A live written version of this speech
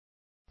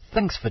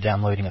Thanks for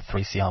downloading a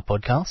 3CR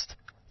podcast.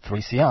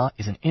 3CR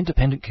is an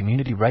independent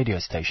community radio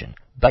station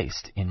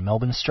based in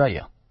Melbourne,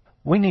 Australia.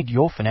 We need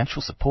your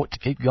financial support to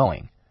keep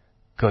going.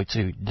 Go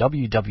to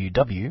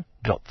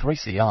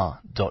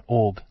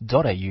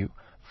www.3cr.org.au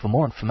for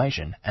more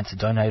information and to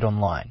donate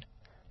online.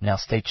 Now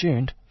stay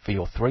tuned for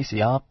your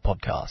 3CR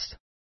podcast.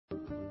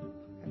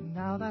 And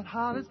now that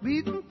heart is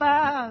beating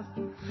fast,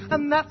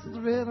 and that's the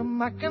rhythm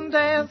I can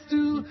dance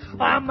to.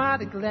 I'm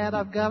mighty glad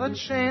I've got a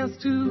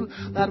chance to.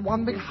 That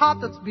one big heart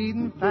that's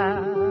beating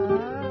fast.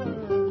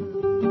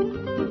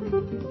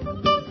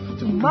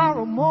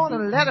 Tomorrow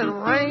morning let it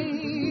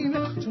rain.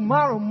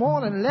 Tomorrow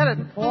morning let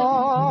it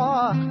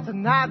pour.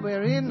 Tonight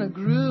we're in the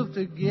groove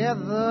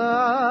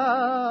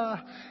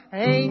together.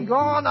 Ain't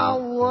gonna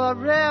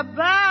worry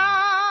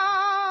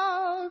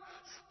about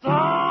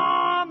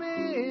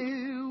stormy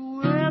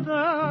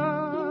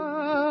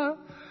weather.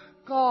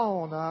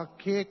 Gonna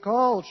kick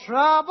old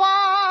trouble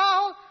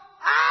out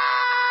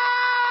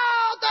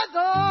the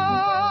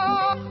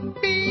door.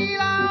 Beat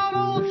out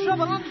old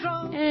trouble and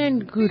drum.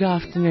 And good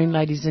afternoon,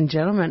 ladies and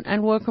gentlemen,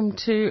 and welcome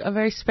to a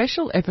very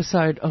special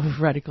episode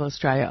of Radical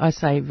Australia. I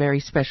say very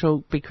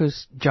special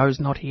because Joe's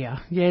not here.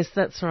 Yes,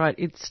 that's right.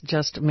 It's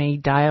just me,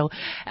 Dale.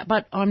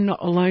 But I'm not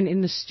alone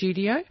in the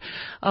studio.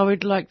 I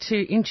would like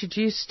to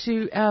introduce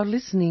to our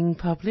listening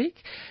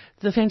public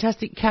the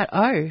fantastic Kat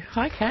O.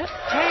 Hi, Kat.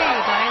 Hey,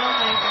 Dale.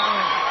 How you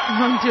going?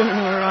 I'm doing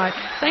all right.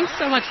 Thanks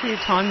so much for your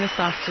time this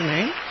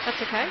afternoon.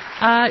 That's okay.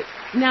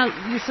 Now,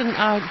 listen,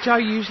 Joe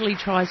usually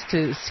tries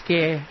to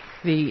scare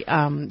the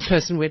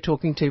person we're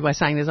talking to by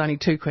saying there's only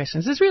two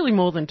questions. There's really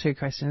more than two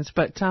questions.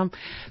 But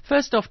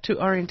first off,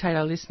 to orientate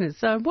our listeners,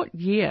 what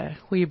year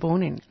were you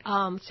born in?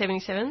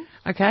 77.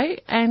 Okay.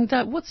 And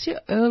what's your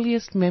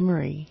earliest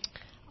memory?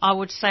 I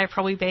would say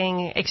probably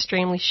being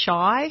extremely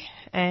shy,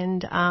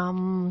 and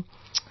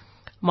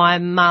my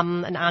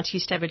mum and auntie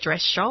used to have a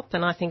dress shop,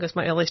 and I think it was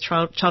my earliest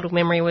childhood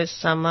memory was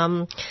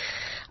some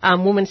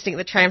woman sitting at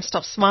the tram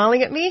stopped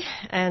smiling at me,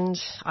 and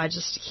I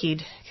just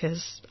hid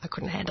because I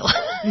couldn't handle it.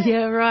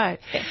 Yeah, right.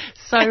 Yeah.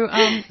 So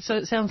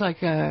it sounds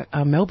like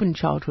a Melbourne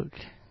childhood.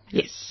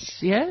 Yes.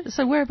 Yeah?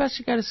 So whereabouts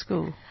did you go to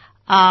school?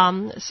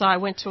 So I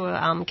went to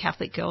a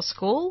Catholic girls'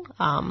 school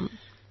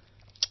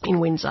in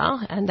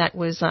Windsor, and that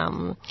was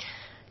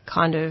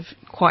kind of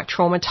quite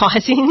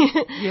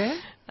traumatising. Yeah?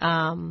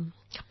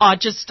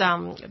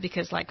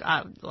 Because like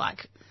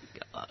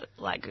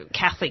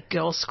Catholic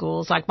girls'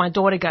 schools. Like my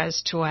daughter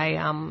goes to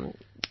a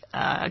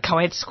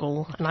co-ed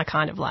school, and I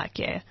kind of I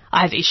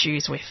have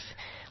issues with.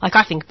 Like,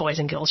 I think boys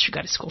and girls should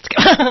go to school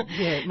together.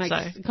 Yeah,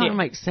 it kind of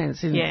makes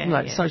sense in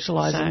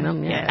socialising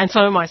them. Yeah. And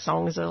some of my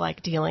songs are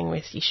doing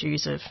with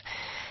issues of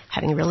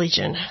having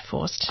religion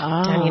forced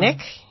down your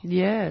neck.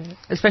 Yeah,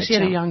 especially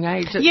at a young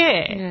age.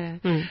 Yeah.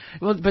 Mm.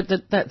 Well, but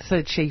that's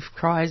the chief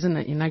cry, isn't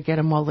it? Get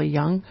them while they're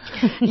young.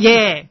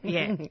 Yeah.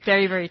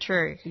 Very, very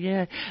true.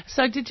 Yeah.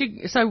 So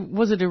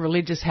was it a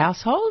religious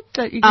household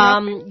that you grew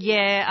up in?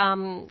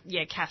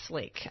 Yeah,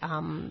 Catholic.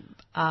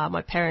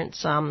 My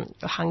parents are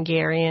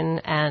Hungarian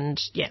and,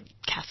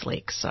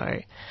 Catholic.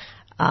 So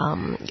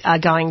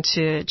going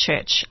to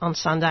church on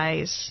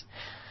Sundays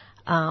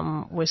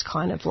was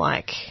kind of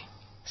like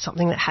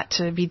something that had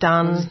to be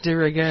done. It was de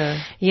rigueur.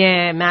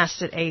 Yeah,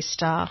 Mass at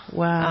Easter.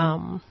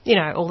 Wow.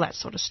 All that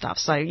sort of stuff.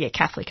 So,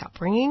 Catholic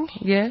upbringing.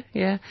 Yeah.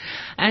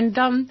 And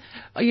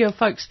are your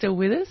folks still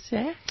with us,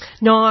 yeah?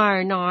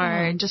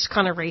 No, just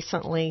kind of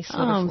recently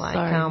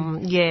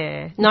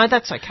sorry. No,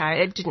 that's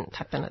okay. It didn't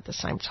happen at the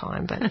same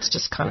time, but it's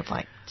just kind of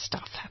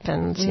stuff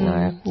happens,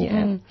 yeah.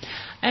 Mm.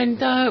 And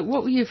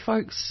what were your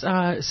folks,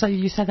 so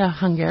you said they're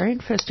Hungarian,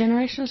 first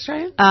generation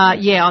Australian?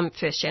 Yeah, I'm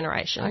first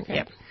generation, okay.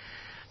 Yep.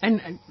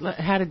 And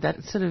how did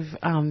that sort of,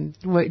 how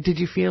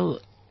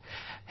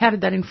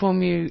did that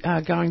inform you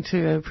going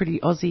to a pretty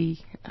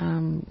Aussie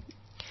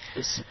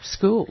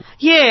school?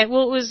 Yeah,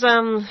 well, it was,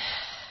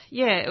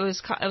 it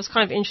was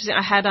kind of interesting.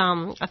 I had,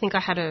 I think I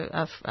had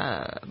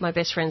my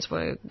best friends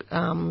were,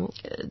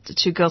 the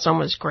two girls, one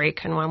was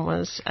Greek and one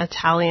was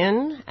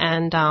Italian,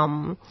 and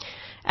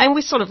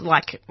we sort of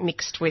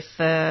mixed with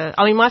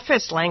my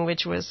first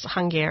language was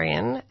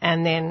Hungarian,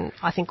 and then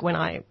I think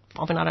I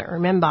don't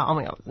remember,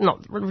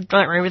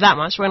 don't remember that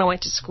much. When I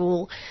went to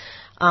school,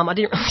 I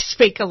didn't really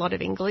speak a lot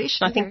of English,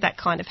 and I think that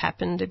kind of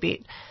happened a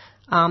bit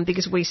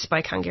because we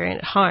spoke Hungarian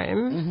at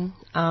home.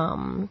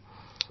 Mm-hmm.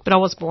 But I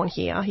was born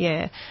here,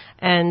 yeah.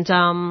 And,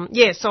 so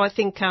I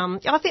think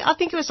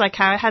it was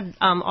okay. I had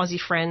Aussie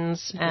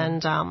friends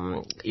and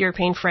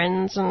European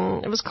friends,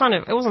 and it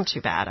wasn't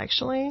too bad,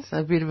 actually. So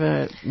a bit of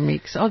a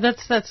mix. Oh,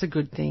 that's a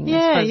good thing.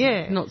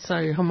 Yeah. Not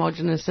so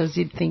homogenous as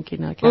you'd think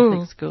in a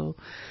Catholic school.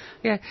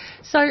 Yeah.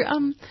 So,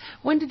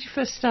 when did you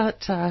first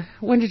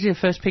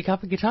pick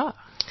up a guitar?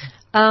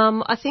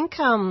 I think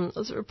it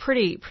was a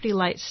pretty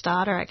late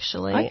starter,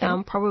 actually.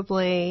 Okay.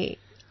 Probably,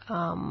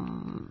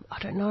 I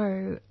don't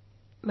know,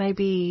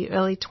 maybe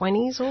early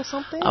 20s or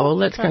something. Oh well,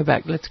 let's go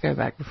back. Let's go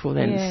back before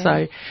then. Yeah.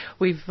 So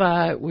we've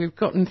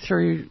gotten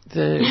through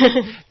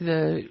the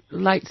the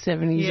late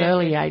 70s, Yeah.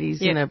 early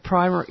 80s in a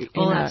primary,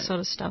 all in that a sort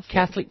of stuff.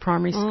 Catholic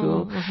primary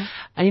school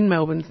in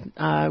Melbourne.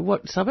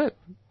 What suburb?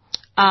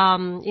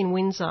 In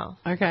Windsor.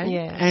 Okay.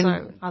 Yeah.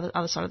 And, so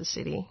other side of the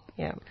city.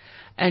 Yeah.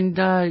 And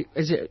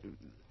is it?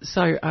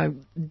 So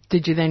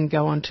did you then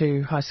go on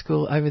to high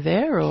school over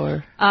there,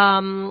 or?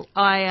 That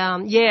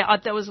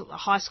was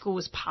high school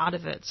was part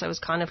of it, so it was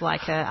kind of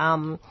like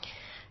a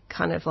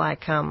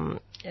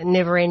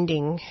never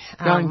ending.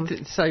 Growing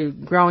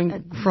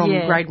from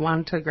grade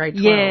 1 to grade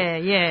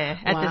 12. Yeah.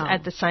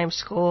 At the same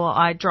school,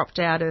 I dropped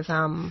out of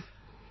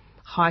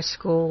high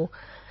school.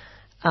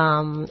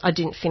 I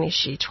didn't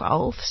finish year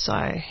 12,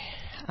 so.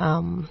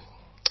 And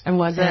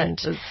why is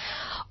that?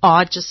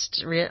 I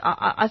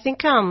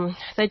think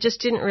they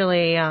just didn't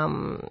really. I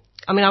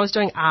was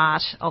doing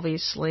art.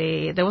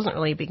 Obviously, there wasn't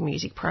really a big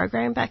music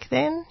program back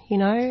then.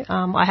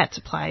 I had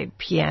to play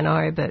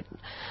piano, but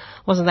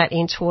wasn't that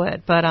into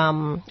it. But I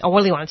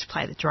really wanted to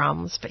play the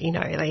drums. But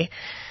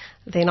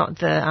they're not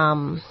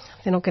the.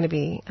 They're not going to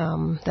be.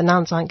 The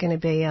nuns aren't going to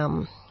be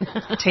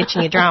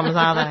teaching you drums,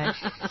 are they?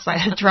 It's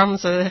like the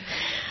drums are.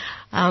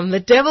 The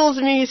devil's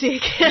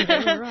music.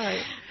 Yeah,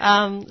 right.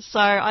 So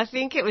I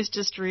think it was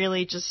just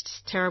really just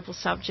terrible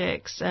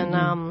subjects and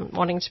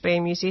wanting to be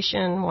a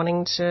musician,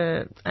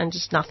 and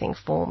just nothing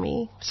for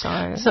me. So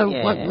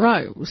yeah. What?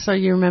 Right. So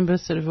you remember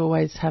sort of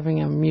always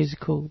having a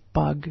musical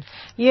bug.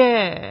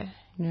 Yeah.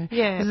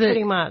 Yeah,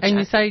 pretty much. And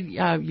you say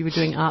you were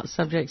doing art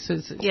subjects.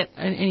 Yep.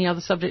 Any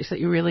other subjects that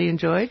you really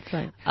enjoyed?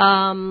 So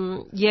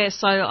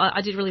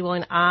I did really well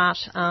in art,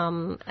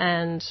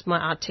 and my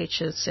art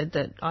teacher said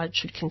that I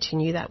should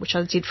continue that, which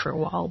I did for a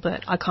while.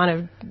 But I kind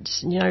of,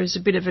 it was a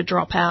bit of a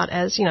dropout,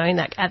 as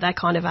at that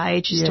kind of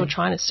age, you're still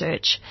trying to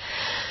search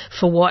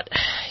for what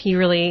you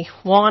really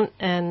want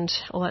and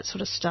all that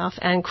sort of stuff,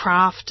 and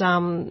craft,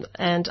 and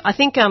I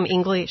think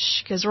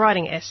English, because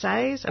writing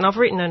essays, and I've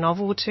written a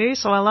novel too,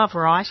 so I love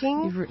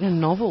writing. You've written a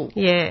novel?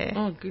 Yeah.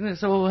 Oh,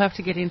 goodness. So we'll have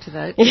to get into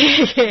that.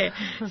 Yeah.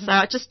 So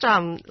I just,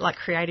 like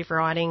creative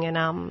writing, and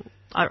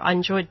I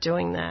enjoyed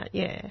doing that,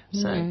 yeah.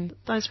 So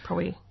that was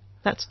probably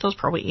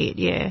it,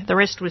 yeah. The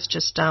rest was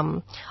just, I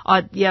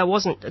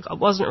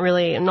wasn't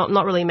really,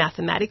 not really a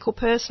mathematical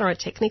person or a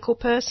technical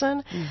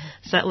person.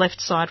 So that left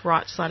side,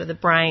 right side of the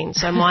brain.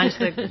 So mine's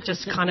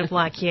just kind of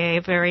like,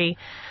 very...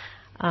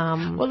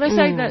 well, they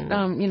say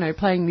that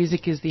playing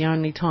music is the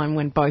only time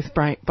when both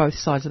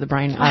sides of the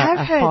brain are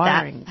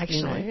firing. That,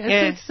 actually,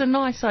 It's a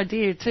nice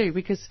idea too,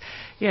 because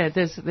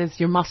there's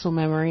your muscle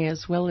memory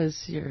as well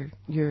as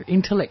your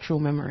intellectual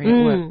memory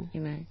at work.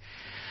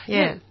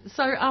 Yeah.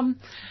 So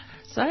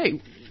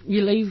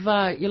you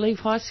leave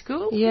high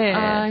school.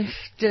 Yeah.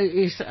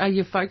 Are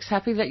your folks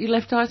happy that you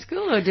left high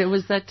school, or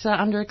was that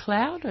under a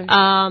cloud?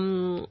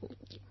 Or?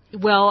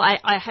 Well,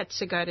 I had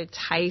to go to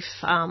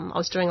TAFE. I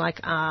was doing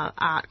like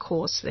art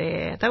course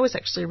there. That was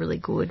actually really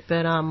good,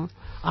 but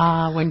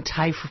when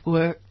TAFE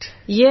worked.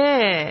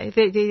 Yeah,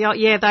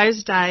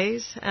 those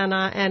days, and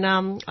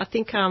I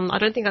think I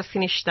don't think I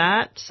finished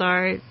that.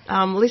 So,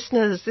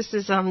 listeners, this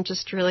is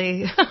just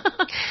really.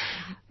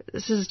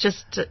 This is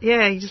just,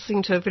 you just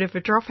seem to a bit of a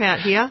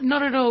dropout here.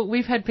 Not at all.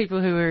 We've had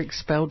people who were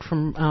expelled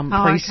from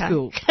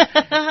preschool. Okay.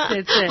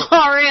 That's it.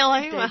 Oh,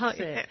 really? That's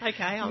it.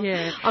 Okay.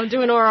 I'm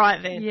doing all right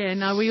then. Yeah,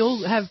 no, we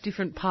all have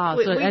different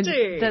paths. We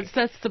do.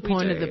 That's the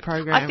point of the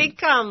program. I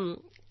think,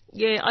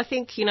 I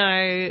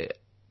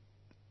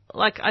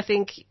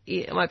think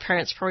my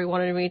parents probably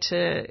wanted me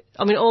to,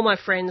 all my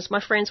friends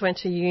went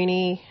to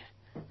uni.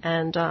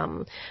 And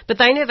but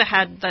they never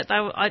had that.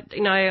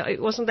 It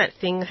wasn't that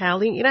thing. How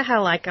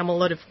how like a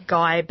lot of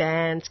guy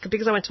bands,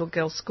 because I went to a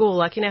girls' school.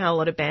 Like how a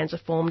lot of bands are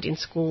formed in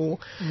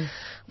school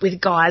with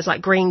guys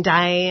like Green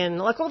Day and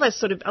like all those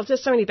sort of.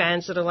 There's so many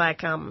bands that are like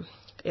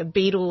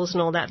Beatles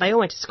and all that. They all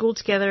went to school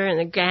together and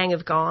a gang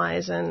of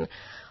guys, and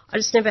I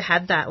just never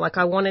had that. Like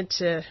I wanted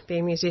to be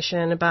a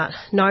musician, but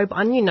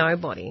I knew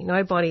nobody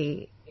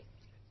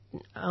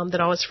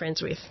that I was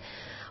friends with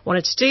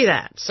wanted to do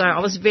that. So I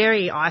was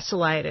very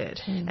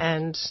isolated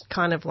and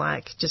kind of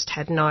like just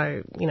had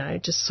no,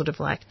 just sort of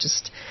like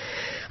just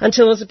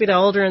until I was a bit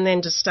older, and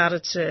then just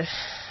started to,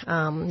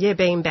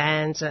 be in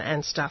bands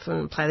and stuff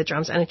and play the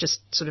drums, and it just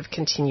sort of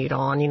continued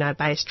on,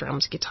 bass,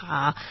 drums,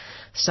 guitar,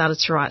 started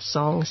to write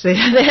songs.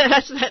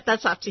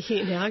 That's up to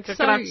here now. Got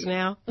up to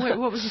now.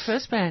 What was your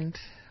first band?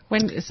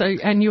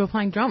 And you were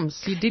playing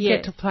drums. You did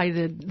get to play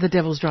the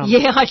devil's drums.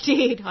 Yeah, I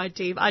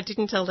did. I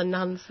didn't tell the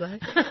nuns though.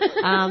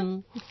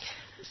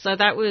 So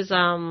that was,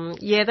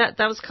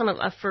 that was kind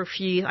of for a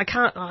few years.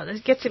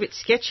 It gets a bit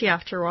sketchy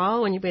after a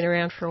while when you've been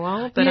around for a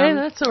while. But,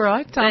 that's all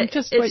right.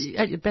 Just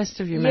at your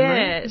best of your memory.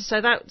 Yeah,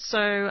 so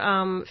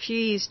a few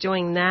years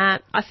doing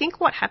that. I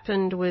think what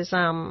happened was,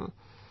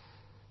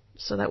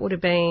 so that would have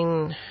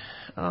been,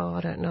 I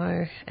don't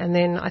know. And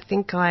then I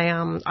think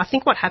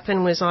what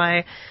happened was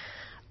I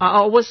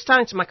was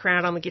starting to muck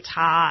around on the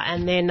guitar,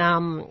 and then,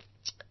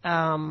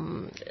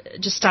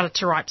 just started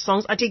to write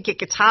songs. I did get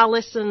guitar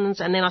lessons,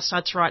 and then I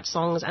started to write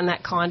songs, and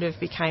that kind of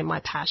became my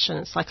passion.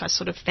 It's like I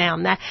sort of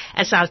found that.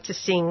 I started to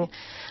singing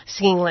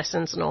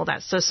lessons and all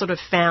that, so I sort of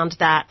found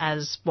that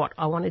as what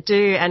I want to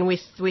do. And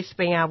with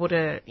being able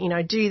to,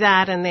 do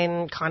that, and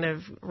then kind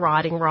of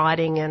writing,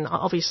 and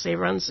obviously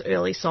everyone's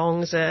early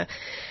songs are,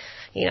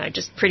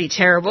 just pretty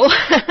terrible,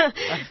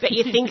 but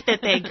you think that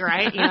they're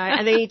great,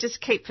 and then you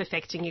just keep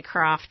perfecting your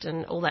craft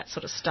and all that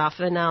sort of stuff,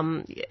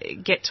 and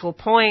get to a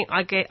point,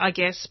 I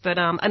guess, but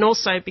and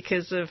also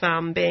because of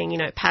being,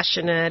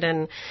 passionate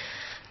and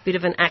a bit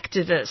of an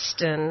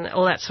activist and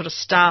all that sort of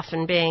stuff,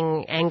 and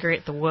being angry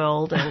at the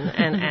world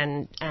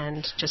and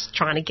just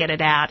trying to get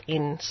it out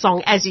in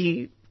song as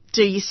you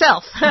do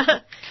yourself.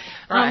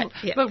 Right.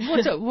 Yeah. But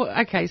what's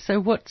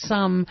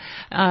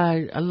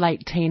a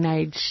late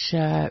teenage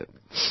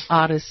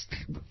artist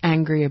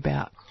angry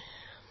about?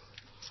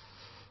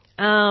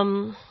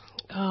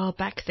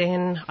 Back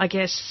then, I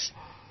guess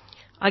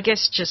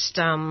just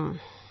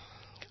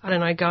I don't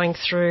know, going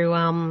through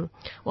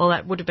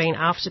that would have been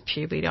after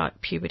puberty,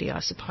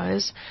 I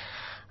suppose.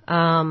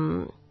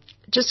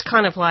 Just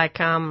kind of like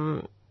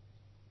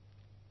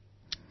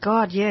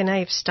God, yeah, now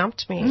you've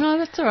stumped me. No,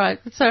 that's all right.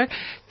 That's all right.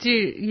 Do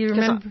you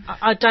remember?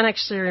 I don't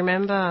actually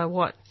remember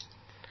what.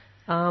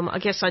 I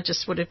guess I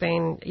just would have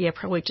been,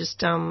 probably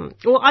just.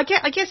 I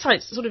guess I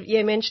sort of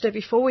mentioned it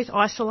before with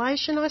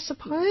isolation, I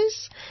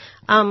suppose.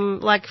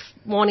 Like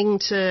wanting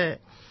to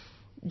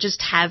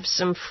just have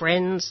some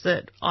friends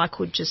that I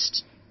could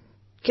just.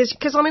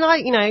 Because I mean,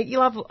 I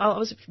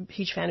was a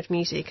huge fan of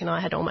music, and I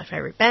had all my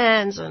favourite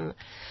bands and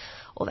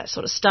all that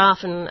sort of stuff,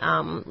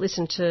 and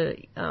listened to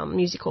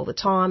music all the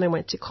time, and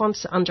went to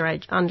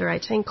under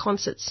 18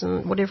 concerts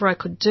and whatever I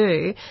could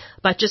do,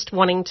 but just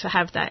wanting to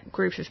have that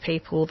group of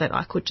people that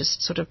I could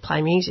just sort of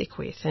play music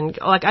with, and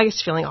like I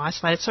guess feeling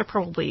isolated, so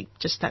probably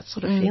just that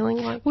sort of feeling.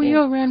 Like, were you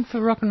around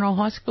for Rock and Roll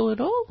High School at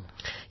all?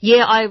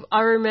 Yeah,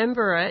 I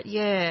remember it.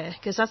 Yeah,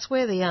 because that's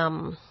where the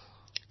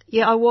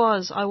I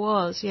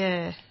was.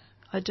 Yeah.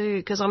 I do,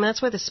 because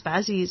that's where the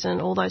Spazzies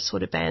and all those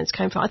sort of bands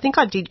came from. I think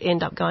I did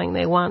end up going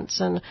there once,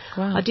 and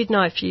wow. I did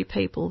know a few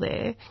people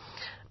there,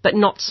 but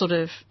not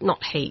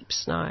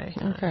heaps, no.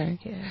 Okay.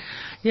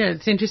 Yeah,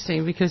 it's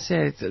interesting because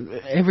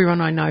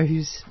everyone I know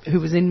who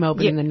was in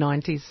Melbourne in the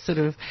 90s sort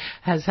of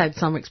has had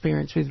some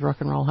experience with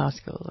Rock and Roll High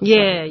School.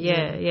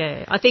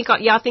 Yeah. I think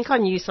I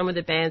knew some of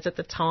the bands at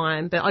the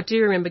time, but I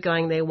do remember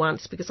going there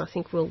once because I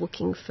think in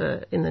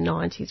the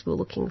 90s we were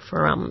looking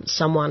for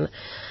someone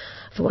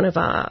for one of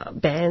our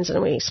bands,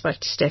 and we spoke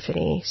to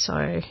Stephanie.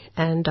 So,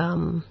 and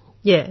but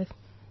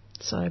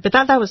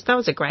that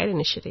was a great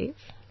initiative.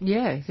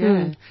 Yeah.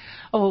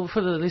 Oh, well,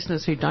 for the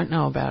listeners who don't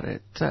know about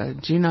it,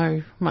 do you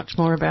know much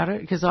more about it?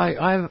 Because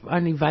I have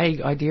only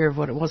vague idea of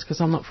what it was because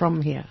I'm not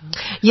from here.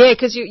 Yeah,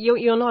 because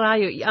you're not, are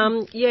you?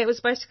 It was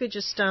basically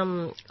just it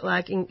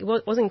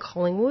was in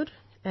Collingwood.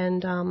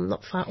 And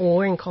not far, or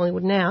we're in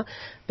Collingwood now,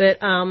 but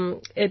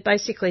it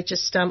basically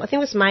just, I think it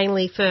was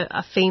mainly for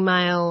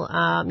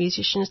female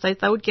musicians. They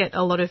would get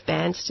a lot of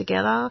bands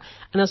together, and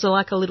there was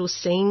like a little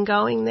scene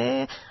going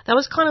there. That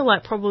was kind of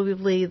like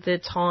probably the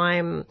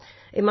time,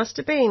 it must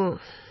have been,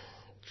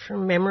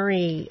 from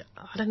memory,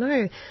 I don't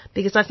know,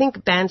 because I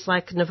think bands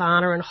like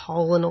Nirvana and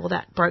Hole and all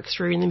that broke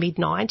through in the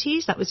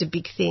mid-90s. That was a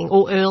big thing,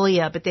 or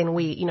earlier, but then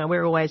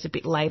we're always a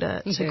bit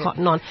later to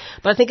cotton on.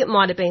 But I think it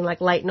might have been like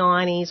late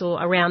 90s or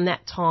around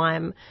that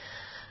time,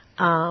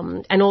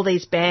 and all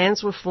these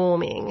bands were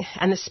forming,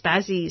 and the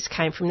Spazzies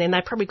came from then.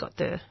 They probably got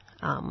the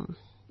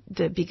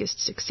biggest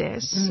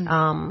success.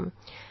 And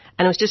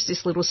it was just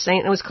this little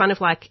scene. It was kind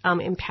of like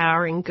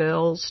empowering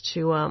girls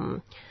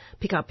to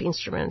pick up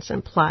instruments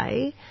and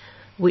play,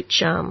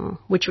 which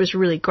was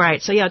really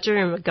great. So, I do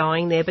remember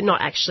going there, but not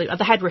actually.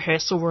 They had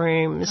rehearsal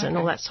rooms and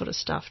all that sort of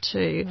stuff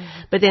too.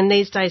 But then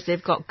these days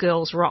they've got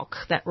Girls Rock,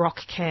 that rock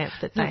camp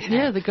that they have.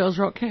 Yeah, the Girls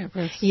Rock camp.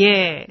 There's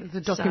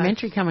a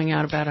documentary coming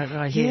out about it,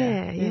 I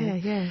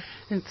hear.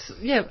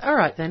 Yeah. All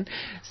right then.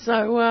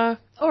 So,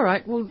 all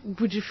right. Well,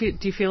 do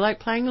you feel like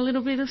playing a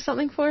little bit of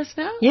something for us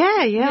now?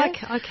 Yeah.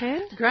 I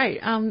can. Great.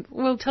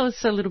 Well, tell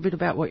us a little bit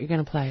about what you're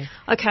going to play.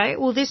 Okay.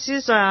 Well, this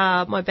is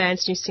my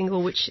band's new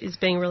single, which is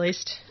being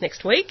released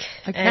next week.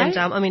 Okay. And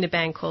I'm in a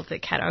band called the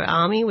Caddo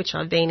Army, which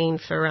I've been in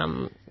for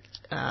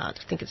I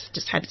think it's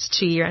just had its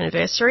 2-year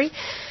anniversary.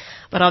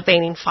 But I've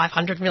been in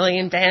 500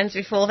 million bands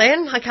before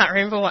then. I can't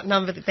remember what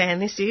number the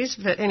band this is,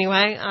 but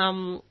anyway,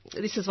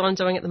 this is what I'm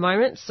doing at the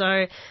moment.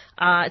 So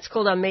it's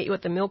called I Meet You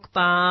at the Milk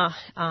Bar.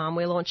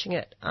 We're launching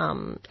it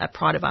at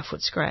Pride of our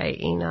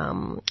Footscray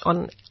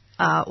on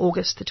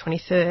August the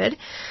 23rd.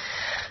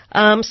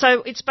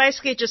 So it's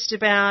basically just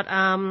about,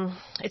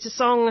 it's a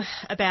song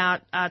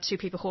about two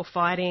people who are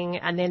fighting,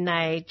 and then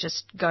they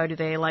just go to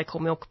their local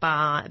milk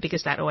bar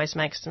because that always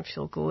makes them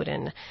feel good,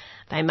 and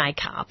they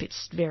make up.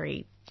 It's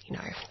very,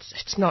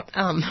 it's not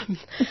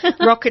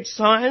rocket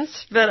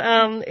science, but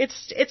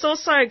it's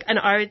also an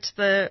ode to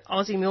the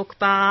Aussie milk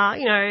bar,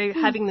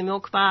 having the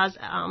milk bars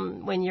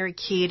when you're a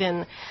kid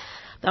and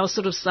they were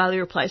sort of slowly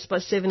replaced by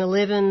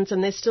 7-Elevens,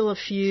 and there's still a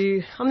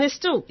few. There's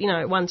still,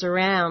 ones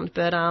around,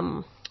 but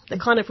the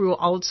kind of real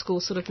old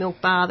school sort of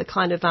milk bar, the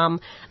kind of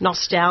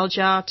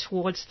nostalgia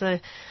towards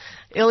the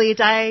earlier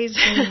days.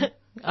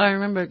 I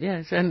remember,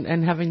 yes,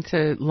 and having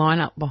to line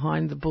up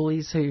behind the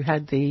bullies who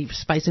had the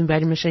Space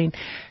Invader machine,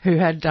 who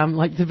had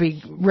like the big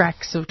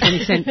racks of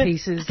 20-cent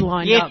pieces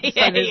lined up, so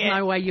there's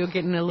no way you're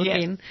getting a look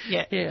in.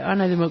 Yeah, I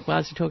know the milk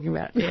bars you're talking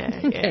about.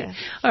 Yeah.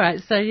 All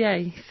right, so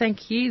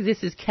thank you.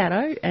 This is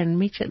Cato, and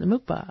meet you at the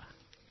milk bar.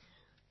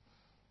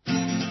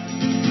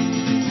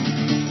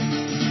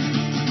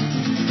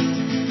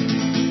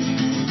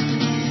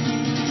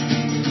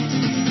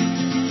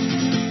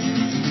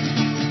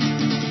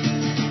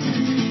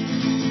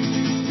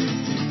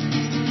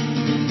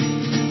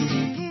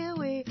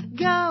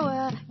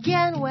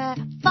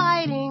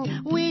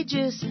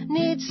 Just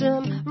need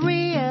some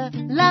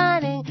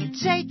realigning,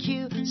 take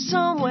you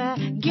somewhere,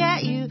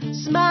 get you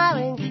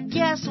smiling.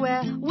 Guess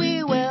where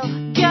we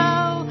will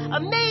go?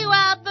 Me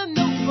at the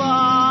milk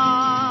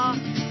bar.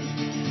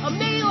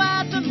 Me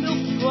at the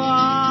milk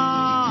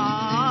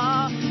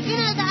bar. You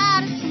know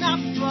that it's not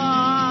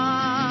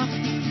far.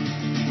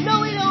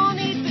 No, we don't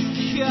need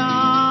the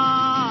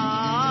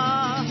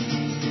car.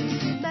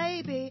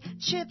 Maybe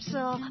chips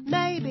or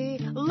maybe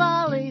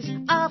lollies.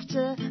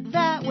 After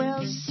that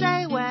we'll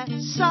say we're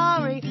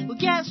sorry. We'll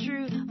get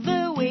through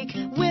the week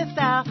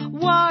without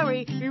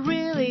worry. We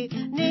really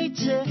need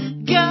to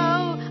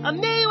go.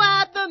 Me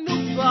at the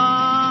milk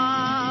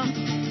bar.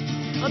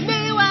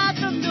 Me at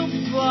the milk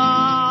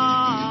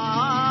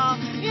bar.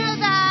 You know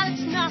that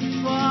it's not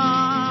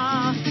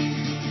far.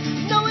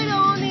 No, we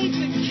don't need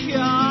the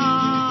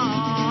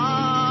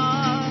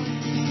car.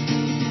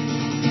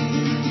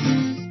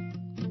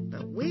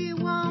 But we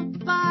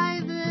won't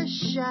buy the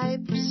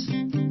shapes,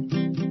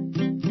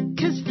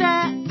 'cause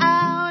they're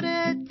out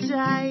of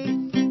date.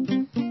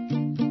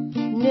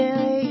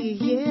 Nearly a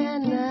year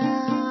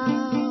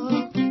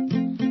now.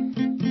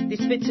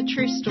 This bit's a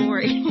true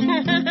story.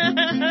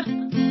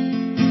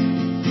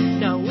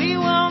 No, we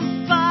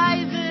won't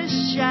buy the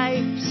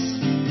shapes,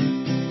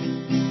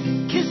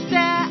 'cause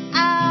they're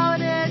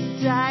out of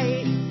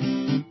date.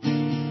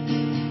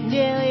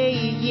 Nearly a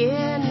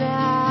year now.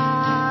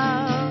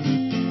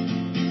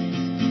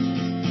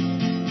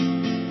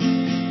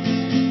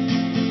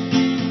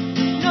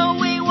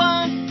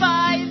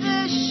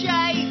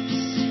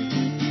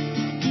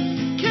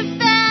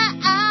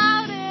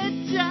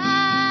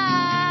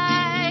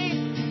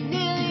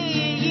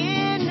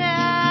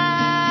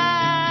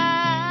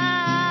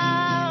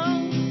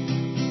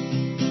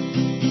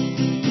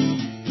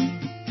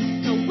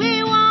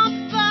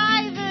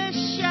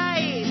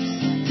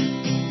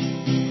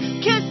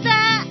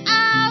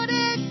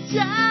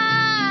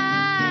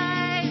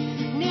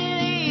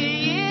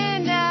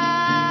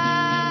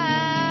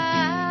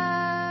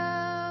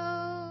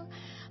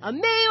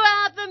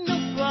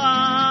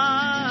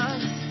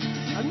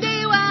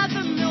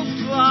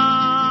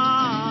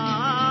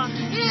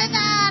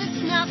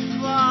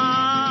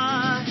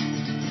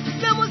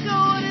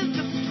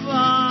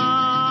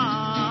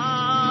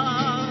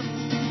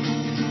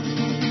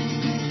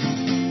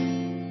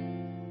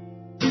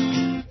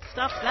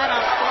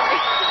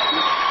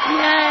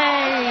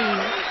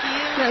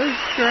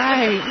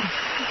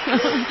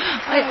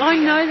 I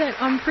know that.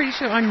 I'm pretty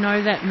sure I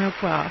know that milk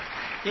bar.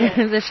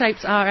 Yeah. The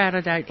shapes are out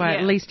of date by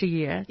at least a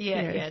year.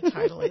 Yeah,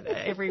 totally.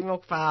 Every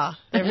milk bar,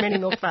 there are many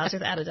milk bars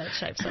with out of date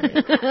shapes on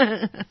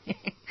it.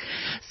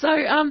 So,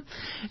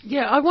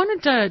 I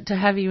wanted to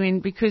have you in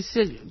because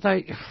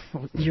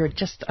you're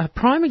just a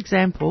prime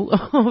example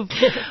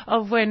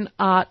of when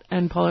art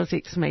and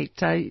politics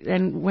meet,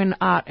 and when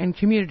art and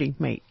community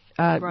meet.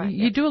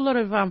 You do a lot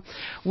of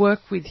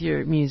work with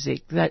your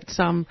music that's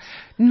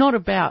not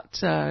about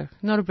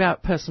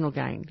personal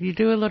gain. You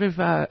do a lot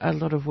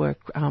of work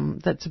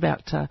that's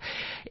about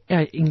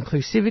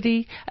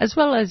inclusivity as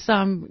well as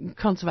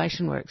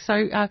conservation work.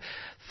 So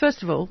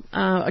first of all,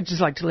 I'd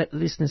just like to let the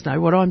listeners know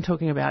what I'm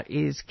talking about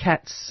is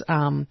Kat's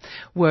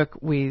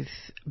work with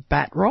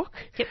Bat Rock,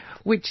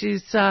 which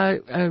is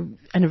an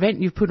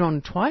event you've put on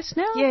twice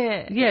now.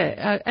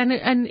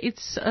 And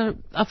it's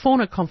a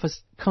fauna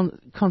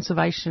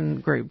conservation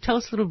group. Tell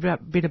us a little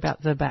bit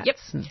about the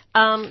bats.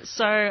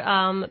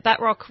 Bat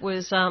Rock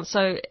was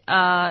the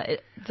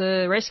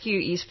rescue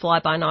is Fly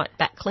By Night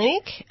Bat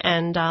Clinic,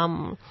 and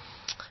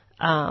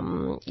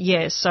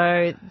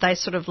so they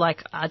sort of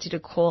did a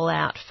call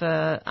out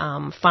for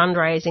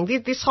fundraising.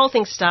 This whole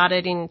thing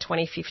started in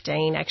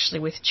 2015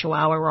 actually with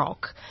Chihuahua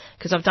Rock,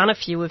 because I've done a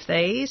few of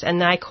these,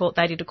 and they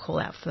did a call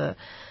out for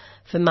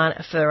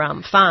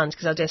funds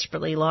because they're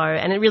desperately low,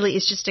 and it really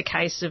is just a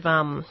case of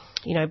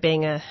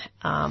being a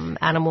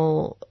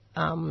animal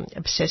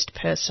obsessed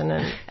person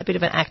and a bit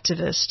of an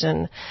activist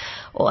and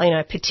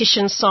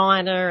petition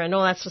signer and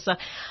all that sort of stuff.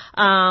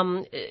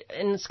 And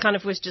it's kind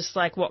of was just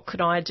like, what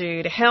could I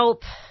do to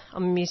help?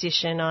 I'm a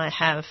musician. I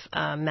have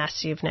a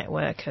massive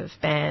network of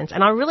bands,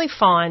 and I really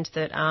find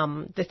that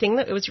the thing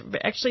that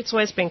it's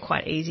always been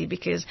quite easy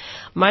because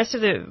most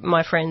of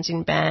my friends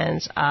in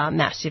bands are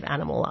massive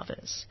animal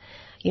lovers.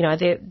 you know,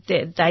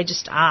 they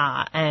just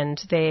are,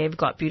 and they've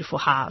got beautiful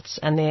hearts,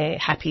 and they're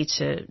happy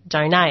to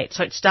donate.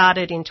 So it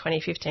started in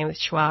 2015 with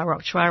Chihuahua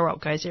Rock. Chihuahua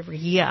Rock goes every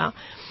year.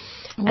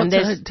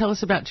 Tell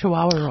us about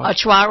Chihuahua Rock.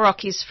 Chihuahua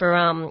Rock is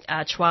for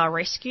Chihuahua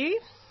Rescue.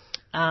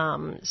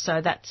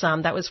 So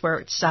that was where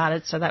it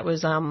started. So that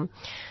was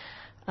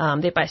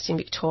they're based in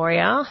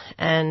Victoria,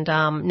 and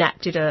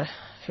Nat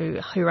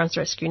who runs the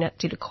rescue, Nat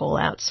did a call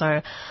out.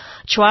 So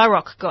Chihuahua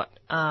Rock got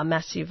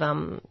massive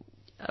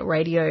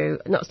radio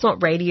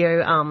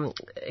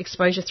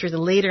exposure through the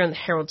Leader and the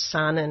Herald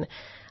Sun, and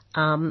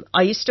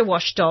I used to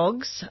wash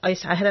dogs. I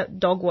had a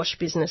dog wash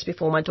business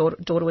before my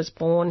daughter was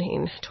born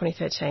in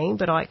 2013,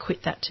 but I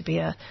quit that to be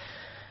a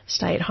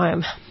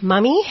stay-at-home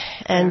mummy.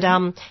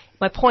 And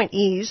my point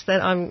is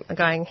that I'm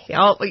going.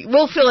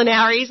 We'll fill an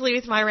hour easily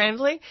with my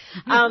rambling.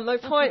 My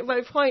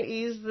point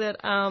is that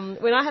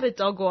when I had a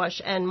dog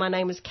wash and my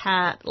name was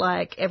Kat,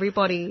 like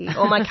everybody,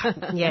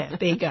 yeah,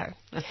 there you go.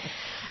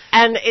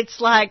 And it's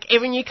like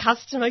every new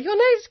customer, your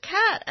name's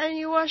Kat and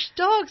you wash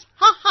dogs,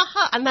 ha ha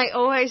ha. And they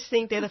always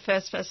think they're the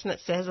first person that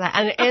says that.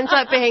 And it ends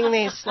up being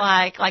this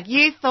like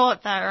you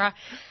thought that, right?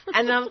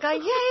 And I'm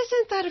going, yeah,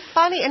 isn't that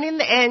funny? And in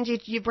the end,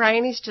 your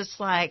brain is just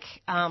like,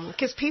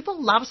 because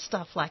people love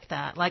stuff like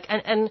that. Like,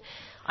 and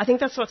I think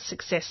that's what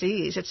success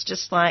is. It's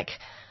just like,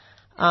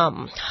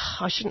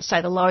 I shouldn't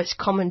say the lowest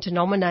common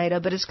denominator,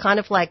 but it's kind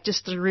of like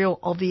just the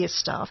real obvious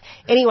stuff.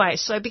 Anyway,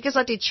 so because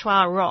I did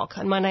Chihuahua Rock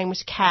and my name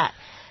was Kat,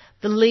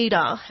 the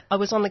Leader, I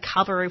was on the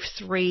cover of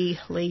 3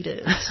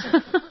 Leaders.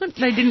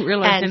 They didn't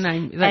realise the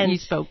name, that you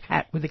spelled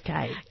Cat with a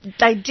K.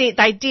 They did,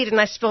 and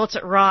they spelled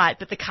it right,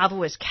 but the cover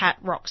was Cat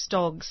Rocks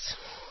Dogs.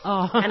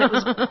 Oh. And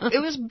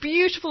it was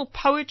beautiful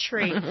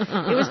poetry.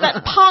 It was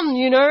that pun,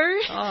 you know,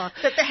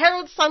 that the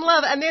Herald Sun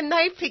loved, and then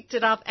they picked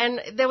it up, and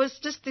there was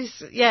just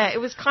this, it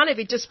was kind of,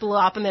 it just blew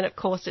up, and then of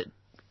course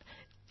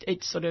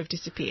it sort of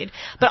disappeared.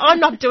 But I'm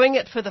not doing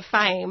it for the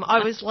fame. I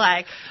was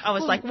like,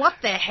 what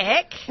the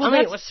heck? Well,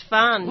 it was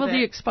fun. Well,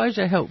 the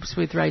exposure helps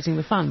with raising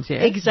the funds,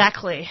 yeah.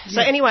 Exactly. So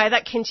anyway,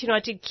 that continued.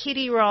 I did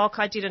Kitty Rock.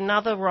 I did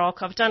another rock.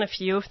 I've done a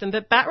few of them.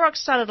 But Bat Rock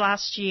started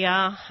last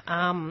year.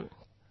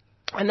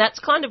 And that's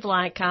kind of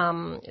like,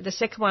 the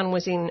second one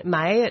was in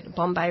May at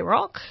Bombay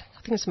Rock.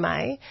 I think it was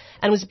May,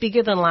 and it was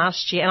bigger than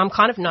last year. And I'm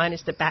kind of known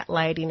as the Bat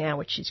Lady now,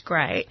 which is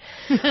great.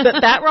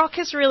 But Bat Rock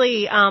is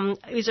really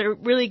is a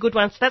really good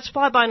one. So that's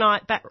Fly By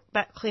Night,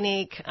 Bat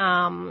Clinic.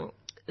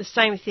 The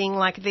same thing,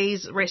 like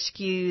these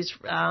rescues,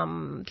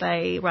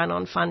 they run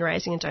on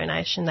fundraising and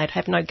donation. They'd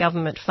have no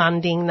government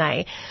funding.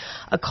 They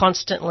are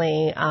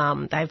constantly,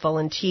 they have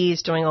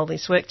volunteers doing all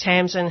this work.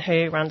 Tamsin,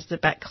 who runs the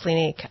Bat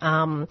Clinic,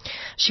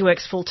 she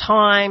works full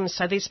time.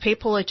 So these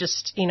people are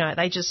just,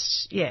 they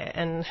just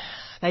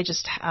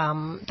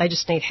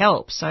need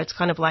help. So it's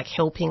kind of like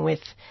helping with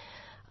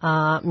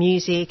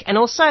music. And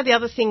also the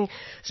other thing,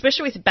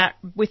 especially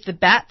with the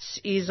bats,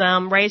 is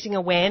raising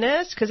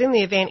awareness, because in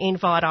the event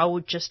invite I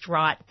would just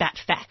write bat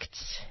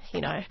facts,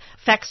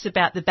 facts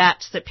about the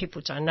bats that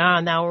people don't know,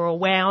 and they were all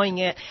wowing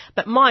it.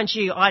 But mind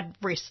you, I'd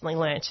recently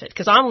learnt it,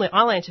 because I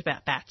learnt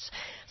about bats,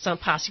 so I'm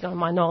passing on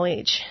my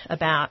knowledge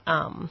about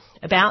them.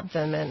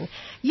 And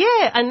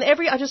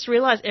I just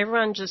realised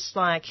everyone just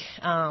like,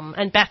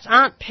 and bats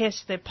aren't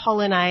pests, they're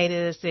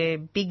pollinators, they're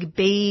big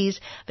bees,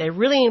 they're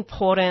really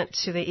important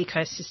to the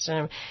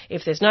ecosystem.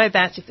 If there's no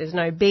bats, if there's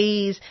no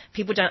bees,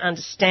 people don't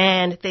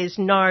understand, there's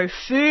no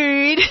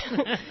food.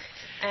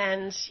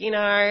 And,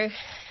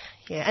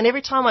 and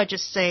every time I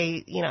just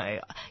see,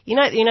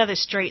 the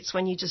streets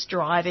when you're just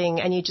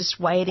driving and you're just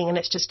waiting and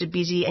it's just a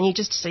busy, and you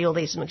just see all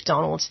these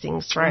McDonald's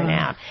things thrown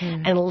out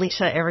and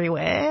litter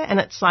everywhere, and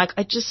it's like,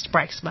 it just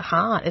breaks my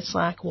heart. It's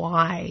like,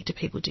 why do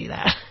people do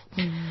that?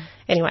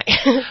 Anyway.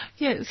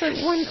 Yeah. So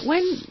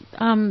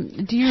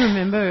when do you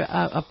remember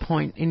a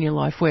point in your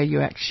life where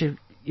you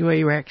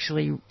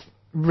actually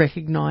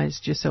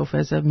recognised yourself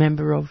as a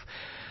member of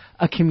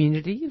a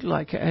community,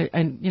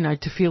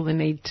 to feel the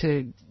need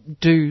to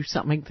do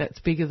something that's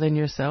bigger than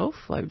yourself?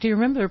 Like, do you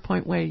remember a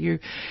point where you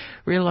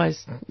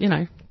realised,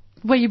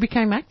 where you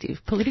became active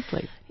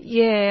politically?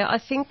 Yeah, I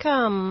think,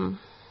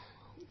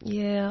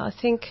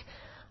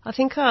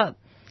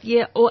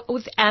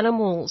 with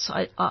animals,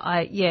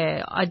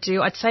 I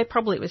do. I'd say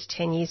probably it was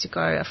 10 years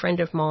ago, a friend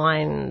of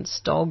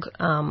mine's dog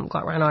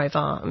got run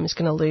over and was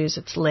going to lose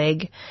its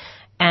leg.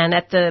 And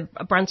at the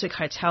Brunswick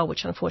Hotel,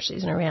 which unfortunately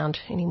isn't around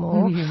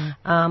anymore,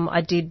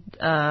 I did,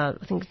 I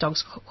think the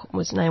dog's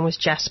name was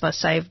Jasper,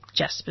 Save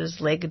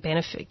Jasper's Leg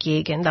benefit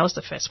gig, and that was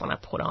the first one I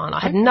put on. I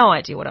had no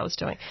idea what I was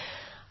doing.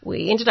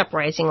 We ended up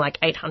raising like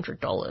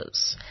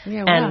 $800.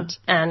 Yeah, wow.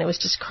 And it was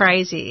just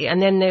crazy.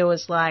 And then there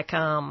was like,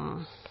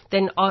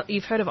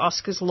 you've heard of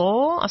Oscar's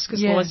Law?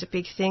 Oscar's Law is a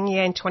big thing.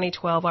 Yeah, in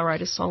 2012 I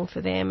wrote a song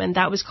for them, and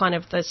that was kind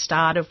of the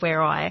start of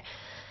where I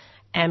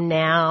am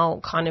now,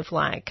 kind of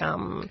like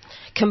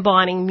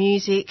combining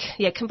music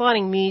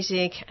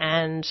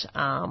and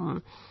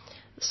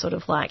sort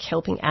of like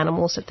helping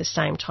animals at the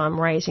same time,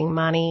 raising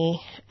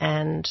money.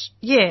 And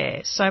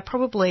so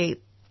probably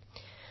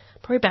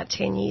probably about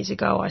 10 years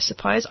ago, I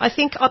suppose. I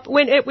think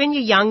when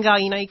you're younger,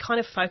 you know, you kind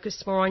of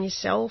focus more on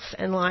yourself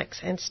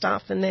and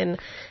stuff, and then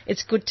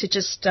it's good to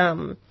just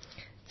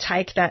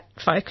take that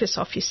focus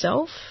off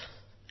yourself,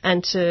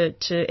 and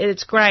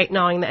it's great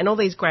knowing that, and all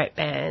these great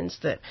bands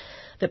that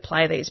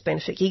play these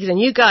benefit gigs, and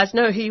you guys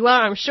know who you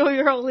are, I'm sure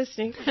you're all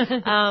listening.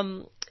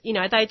 You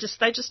know, they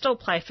just all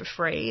play for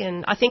free,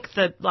 and I think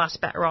the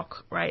last Bat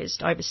Rock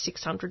raised over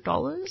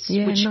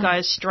 $600, which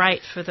goes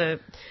straight for the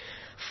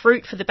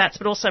fruit for the bats,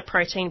 but also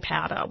protein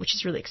powder, which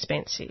is really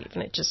expensive,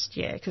 and it just,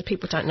 because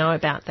people don't know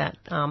about that.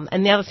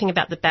 And the other thing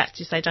about the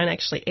bats is they don't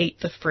actually eat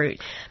the fruit;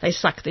 they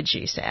suck the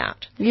juice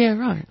out. Yeah,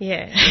 right.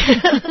 Yeah.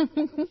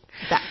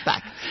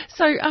 Back.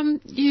 So,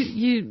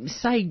 you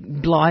say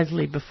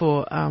blithely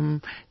before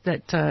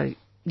that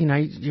you know,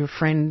 your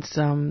friend's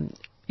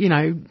you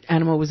know,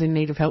 animal was in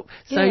need of help,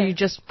 so you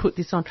just put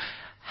this on.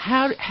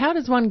 How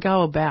does one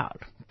go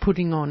about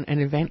putting on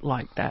an event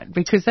like that?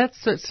 Because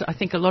that's I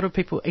think a lot of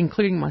people,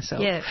 including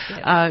myself,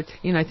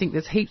 you know, think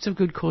there's heaps of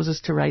good causes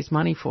to raise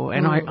money for,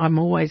 and I'm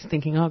always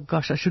thinking, oh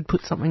gosh, I should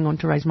put something on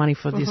to raise money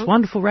for this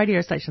wonderful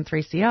radio station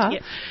 3CR.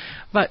 Yep.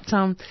 But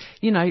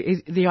you know,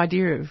 the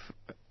idea of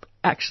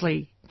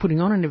actually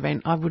putting on an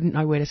event, I wouldn't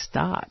know where to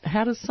start.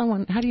 How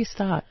do you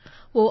start?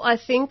 Well, I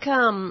think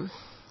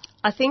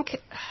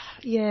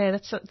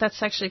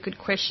that's actually a good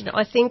question.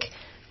 I think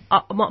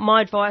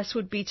my advice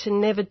would be to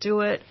never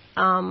do it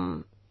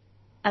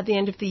at the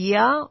end of the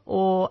year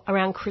or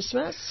around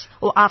Christmas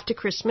or after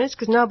Christmas,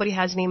 because nobody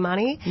has any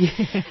money.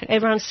 Yeah.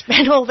 Everyone's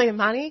spent all their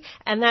money,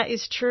 and that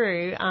is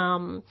true.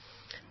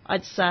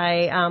 I'd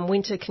say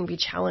winter can be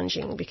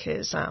challenging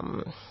because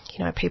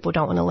you know, people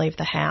don't want to leave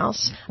the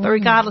house. But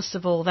regardless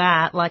of all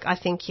that, like, I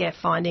think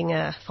finding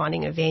a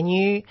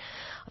venue.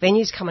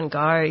 Venues come and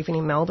go, even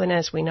in Melbourne,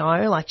 as we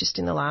know, like just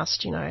in the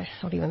last, you know,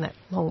 not even that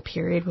long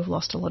period, we've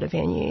lost a lot of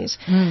venues.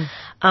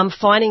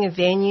 Finding a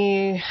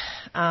venue,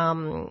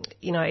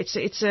 you know,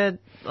 it's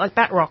like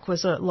Bat Rock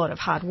was a lot of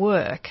hard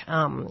work,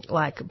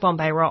 like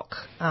Bombay Rock,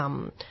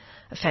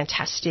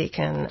 fantastic,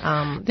 and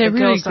they're the really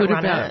girls that good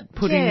run about it.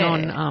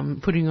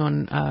 putting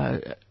on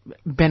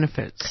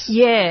benefits.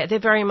 Yeah, they're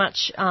very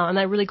much, and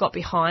they really got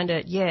behind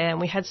it. Yeah, and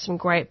we had some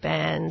great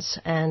bands,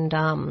 and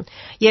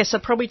so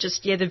probably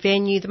just the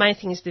venue. The main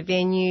thing is the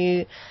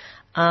venue,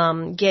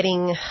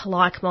 getting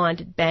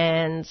like-minded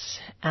bands,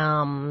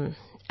 and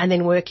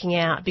then working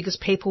out, because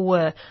people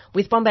were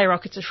with Bombay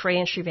Rock. It's a free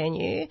entry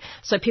venue,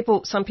 so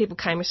some people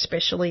came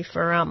especially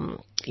for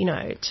you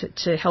know,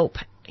 to help,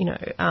 you know,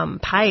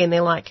 pay, and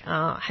they're like,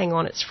 hang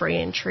on, it's free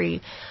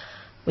entry.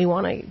 We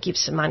want to give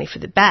some money for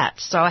the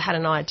bats. So I had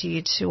an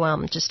idea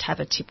to just have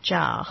a tip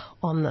jar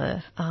on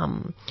the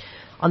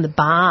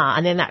bar,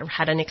 and then that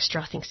had an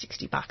extra, I think,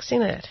 $60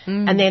 in it.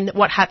 And then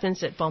what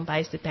happens at Bombay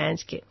is the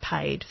bands get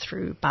paid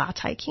through bar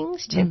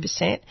takings,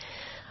 10%.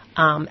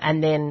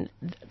 And then,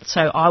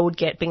 so I would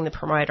get, being the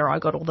promoter, I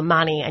got all the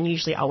money, and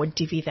usually I would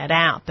divvy that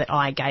out, but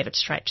I gave it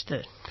straight to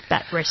the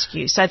bat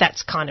rescue. So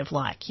that's kind of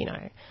like, you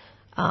know,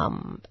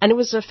 and it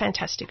was a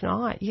fantastic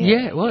night.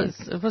 Yeah, it was.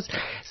 It was.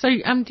 So,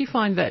 do you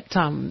find that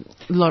a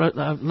lot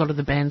of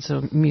the bands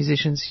or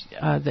musicians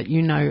that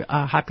you know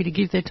are happy to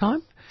give their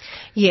time?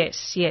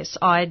 Yes.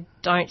 I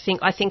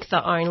think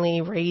the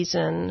only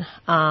reason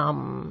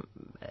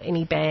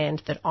any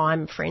band that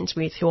I'm friends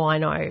with who I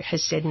know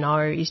has said no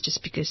is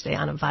just because they're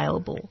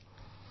unavailable.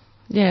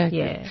 Yeah.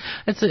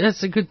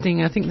 It's a good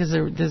thing. I think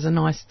there's a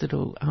nice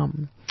little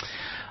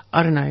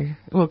I don't know,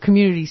 well,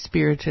 community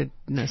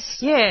spiritedness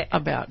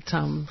about,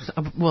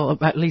 well,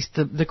 at least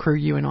the crew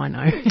you and I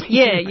know.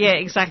 yeah,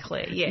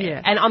 exactly.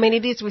 Yeah. And I mean,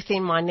 it is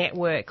within my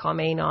network. I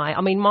know,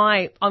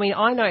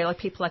 like,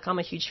 people, like, I'm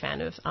a huge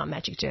fan of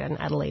Magic Dirt and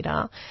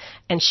Adelita,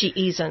 and she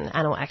is an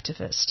animal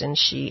activist, and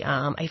she,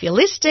 if you're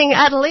listening,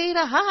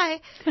 Adelita,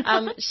 hi.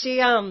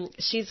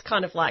 She's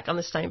kind of like on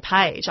the same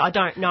page. I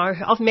don't know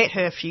her. I've met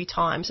her a few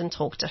times and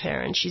talked to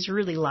her, and she's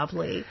really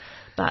lovely.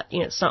 But, you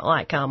know, it's not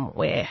like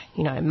we're,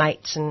 you know,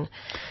 mates and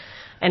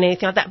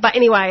anything like that. But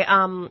anyway,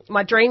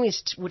 my dream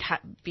would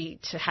be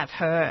to have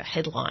her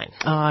headline.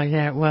 Oh,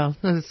 yeah, well,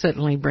 that would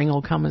certainly bring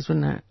all comers,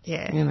 wouldn't it?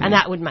 Yeah, you know. And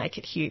that would make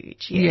it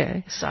huge,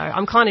 yeah. So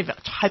I'm kind of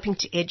hoping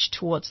to edge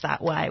towards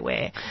that way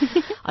where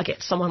I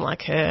get someone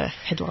like her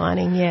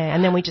headlining,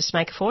 and then we just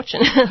make a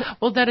fortune.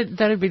 Well,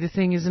 that'd be the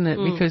thing, isn't it?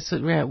 Because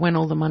when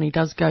all the money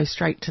does go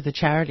straight to the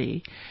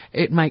charity,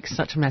 it makes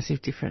such a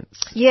massive difference.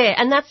 Yeah,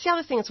 and that's the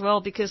other thing as well,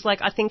 because,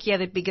 like, I think,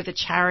 the bigger the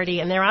charity,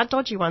 and there are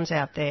dodgy ones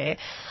out there,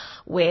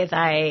 where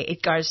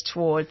it goes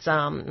towards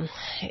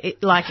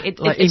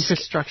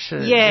infrastructure.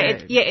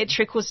 It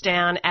trickles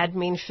down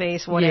admin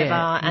fees, whatever,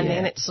 and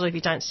then it's sort of,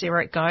 you don't see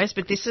where it goes.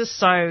 But this is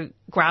so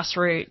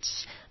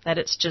grassroots that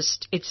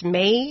it's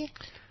me,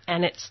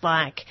 and it's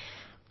like,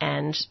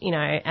 and, you know,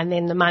 and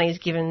then the money is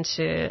given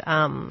to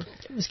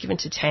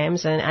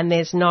Tams, and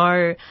there's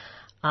no.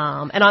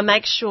 And I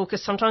make sure,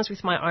 because sometimes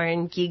with my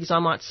own gigs I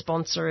might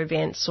sponsor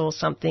events or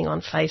something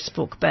on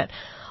Facebook, but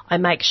I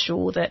make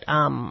sure that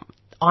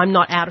I'm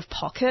not out of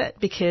pocket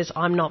because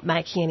I'm not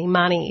making any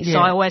money. So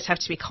I always have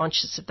to be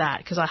conscious of that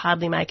because I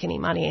hardly make any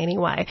money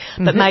anyway.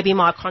 But maybe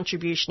my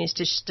contribution is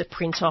just to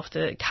print off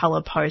the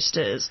colour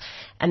posters,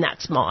 and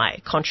that's my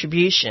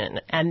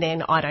contribution, and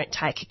then I don't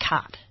take a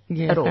cut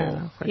at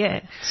all. Okay.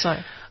 Yeah, so...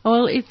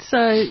 Well, it's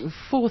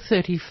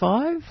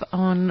 4:35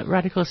 on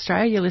Radical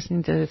Australia. You're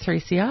listening to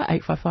 3CR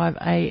 855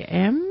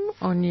 AM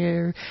on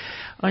your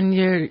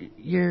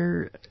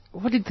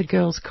what did the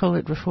girls call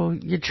it before?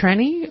 Your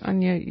tranny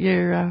on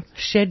your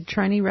shed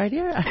tranny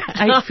radio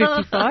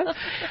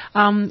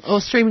 8:55,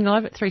 or streaming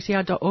live at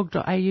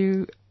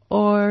 3cr.org.au.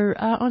 Or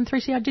on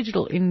 3CR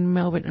Digital in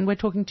Melbourne. And we're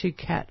talking to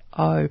Kat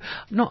O,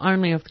 not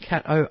only of the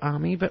Kat O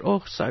Army, but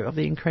also of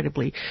the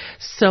incredibly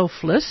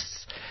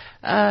selfless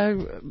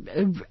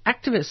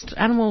activist,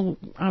 animal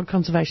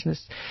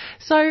conservationist.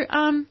 So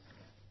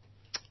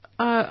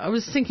I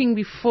was thinking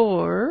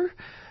before,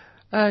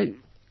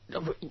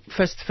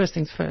 first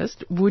things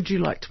first, would you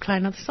like to play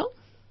another song?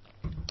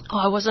 Oh,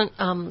 I wasn't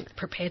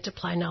prepared to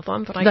play another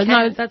one, but I can.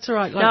 No, that's all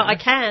right. No, I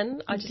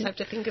can. I just have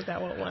to think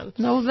about what one.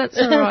 No, that's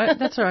all right.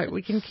 That's all right.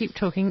 We can keep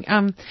talking.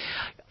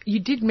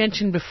 You did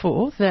mention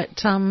before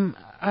that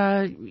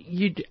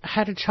you'd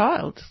had a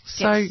child.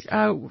 So Yes.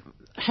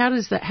 how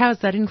has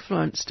that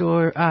influenced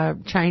or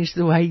changed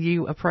the way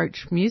you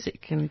approach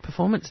music and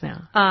performance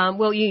now?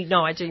 Well,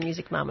 I do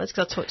Music Mamas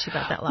because I talked to you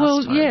about that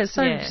last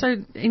time. So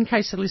in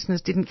case the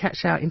listeners didn't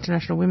catch our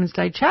International Women's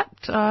Day chat,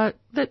 let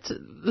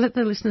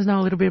the listeners know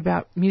a little bit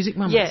about Music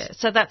Mamas. Yeah,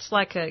 so that's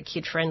like a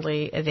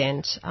kid-friendly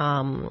event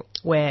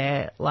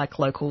where like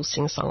local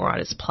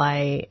singer-songwriters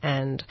play,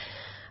 and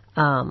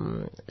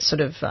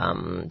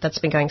that's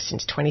been going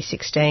since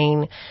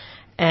 2016.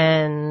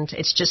 And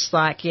it's just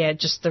like,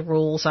 just the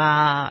rules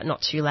are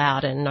not too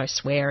loud and no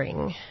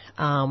swearing.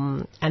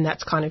 And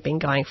that's kind of been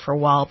going for a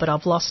while. But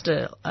I've lost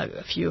a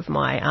few of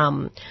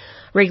my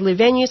regular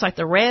venues, like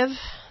the Rev.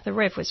 The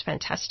Rev was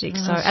fantastic.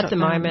 So at the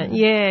moment,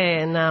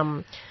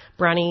 and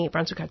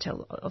Brunswick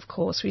Hotel, of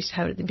course. We used to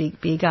have it at the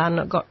Big Beer Garden.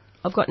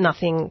 I've got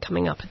nothing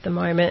coming up at the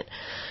moment.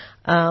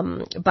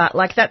 But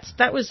like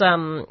that was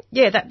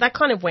that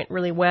kind of went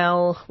really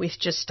well with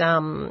just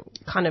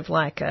kind of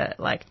like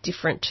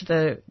different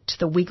to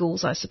the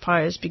Wiggles, I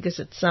suppose, because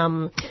it's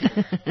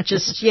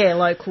just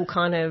local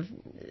kind of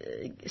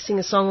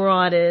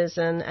singer-songwriters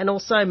and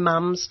also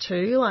mums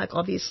too, like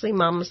obviously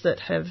mums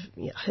that have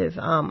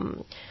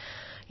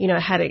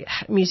had a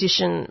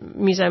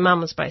muso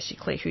mamas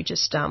basically who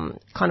just kind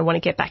of want to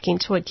get back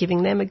into it,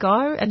 giving them a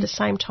go at the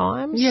same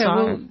time. Yeah,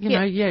 so,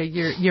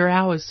 your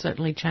hours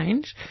certainly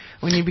change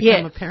when you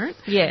become a parent.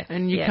 Yeah.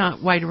 And you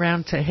can't wait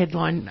around to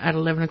headline at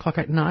 11 o'clock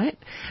at night.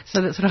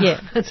 So that's what I like.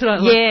 That's what I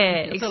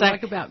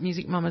like about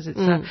Music Mamas. It's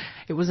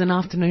it was an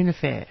afternoon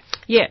affair.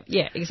 Yeah,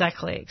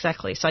 exactly.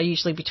 So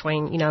usually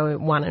between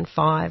 1 and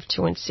 5,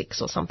 2 and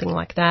 6 or something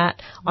like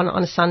that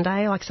on a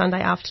Sunday, like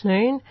Sunday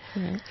afternoon.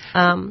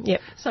 Yeah.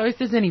 So if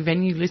there's any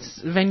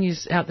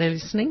venues out there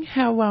listening,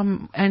 how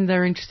and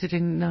they're interested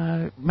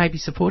in maybe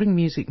supporting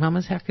Music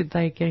Mamas, how could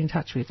they get in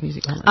touch with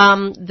Music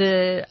Mamas?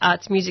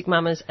 It's Music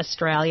Mamas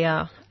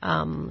Australia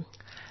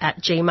at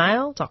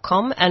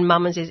gmail.com, and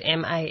Mamas is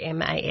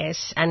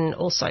MAMAS, and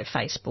also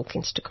Facebook,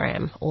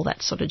 Instagram, all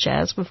that sort of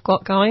jazz we've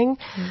got going.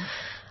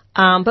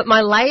 But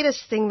my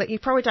latest thing that you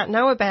probably don't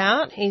know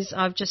about is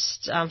I've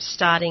just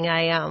starting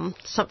a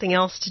something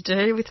else to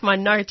do with my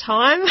no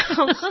time.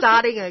 I'm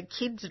starting a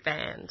kids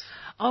band.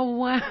 Oh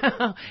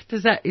wow!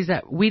 Is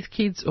that with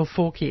kids or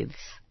for kids?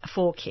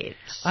 For kids.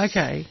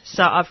 Okay.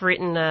 So I've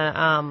written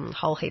a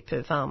whole heap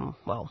of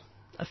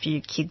a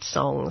few kids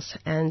songs,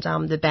 and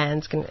the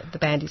band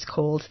is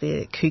called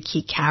the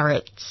Kooky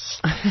Carrots.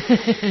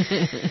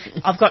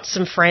 I've got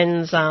some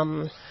friends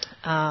in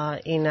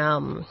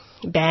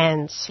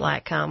bands,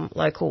 like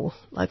local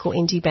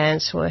indie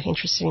bands who are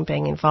interested in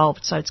being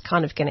involved. So it's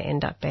kind of going to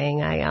end up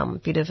being a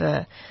bit of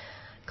a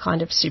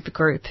kind of super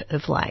group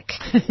of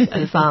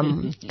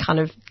kind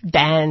of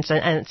bands,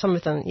 and some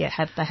of them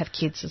have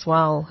kids as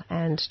well,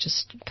 and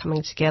just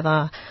coming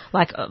together.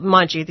 Like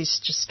mind you, this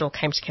just all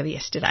came together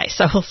yesterday,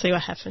 so we'll see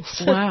what happens.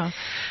 Wow.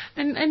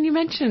 And you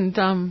mentioned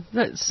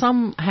that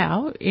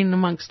somehow in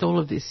amongst all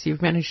of this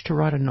you've managed to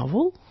write a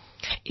novel.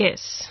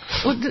 Yes.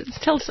 Well,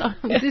 tell us about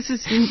it.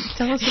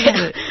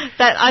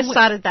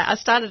 I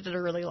started it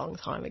a really long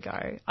time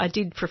ago. I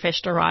did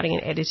professional writing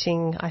and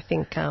editing, I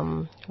think,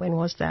 when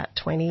was that?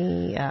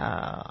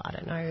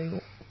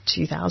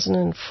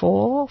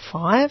 2004,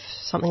 5,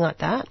 something like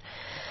that.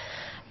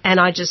 And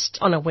I just,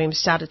 on a whim,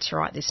 started to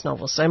write this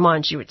novel. So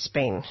mind you, it's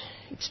been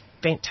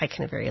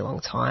taken a very long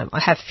time. I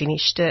have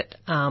finished it,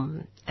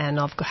 and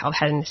I've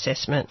had an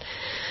assessment.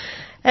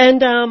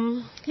 And,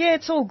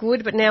 it's all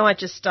good, but now I've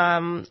just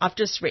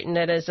written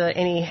it as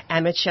any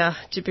amateur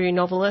debut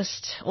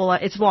novelist.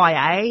 It's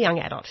YA, young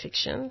adult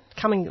fiction,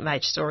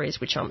 coming-of-age stories,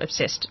 which I'm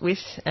obsessed with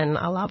and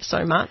I love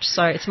so much.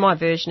 So it's my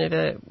version of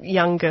a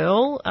young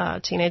girl,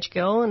 teenage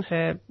girl, and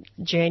her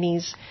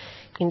journeys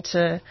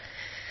into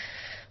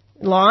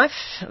life.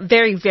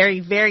 Very, very,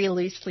 very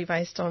loosely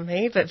based on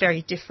me, but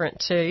very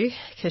different too,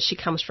 because she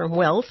comes from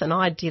wealth and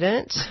I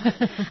didn't. So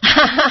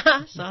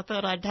I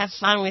thought I'd have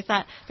fun with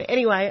that. But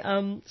anyway,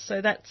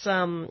 so that's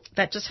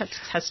that just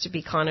has to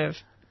be kind of.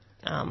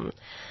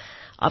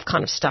 I've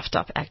kind of stuffed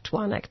up Act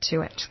 1, Act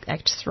 2,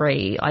 Act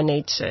 3.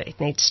 It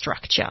needs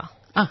structure.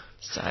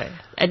 So,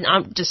 and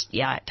I'm just,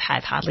 I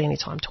have hardly any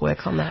time to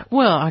work on that.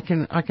 Well, I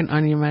can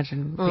only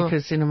imagine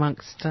because in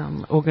amongst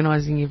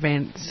organising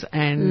events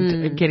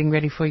and getting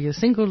ready for your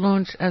single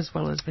launch as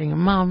well as being a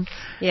mum,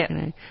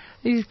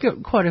 you've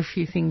got quite a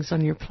few things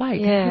on your plate.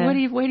 Yeah. Where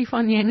do you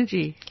find the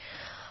energy?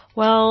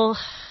 Well,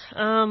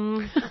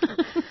 I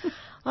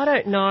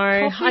don't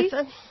know.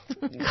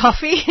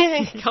 Coffee.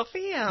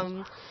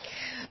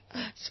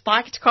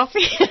 Spiked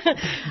coffee.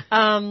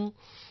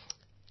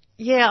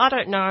 I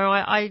don't know.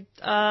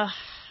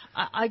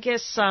 I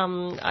guess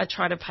I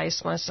try to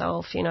pace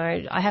myself.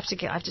 I have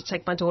to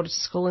take my daughter to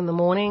school in the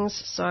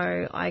mornings,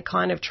 so I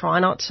kind of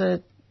try not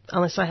to,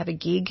 unless I have a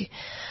gig.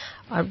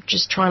 I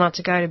just try not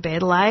to go to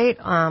bed late.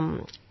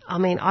 I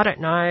mean, I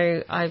don't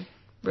know. I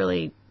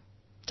really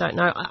don't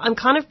know. I'm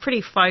kind of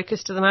pretty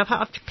focused at the moment.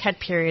 I've had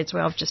periods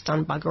where I've just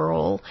done bugger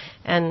all,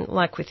 and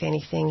like with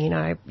anything,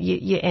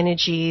 your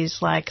energy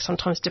is like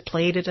sometimes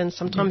depleted, and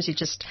sometimes you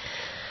just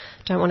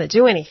don't want to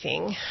do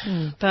anything.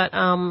 But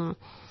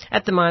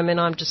at the moment,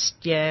 I'm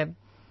just doing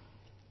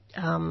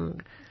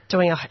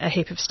a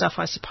heap of stuff,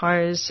 I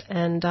suppose,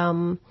 and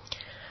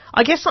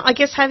I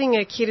guess having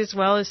a kid as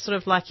well is sort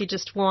of like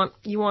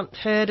you want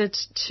her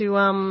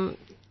to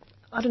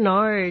I don't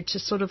know, to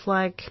sort of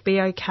like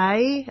be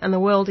okay, and the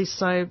world is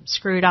so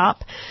screwed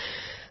up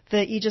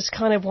that you just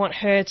kind of want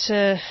her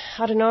to,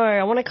 I don't know,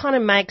 I want to kind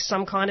of make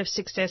some kind of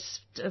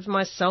success of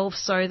myself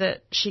so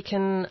that she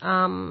can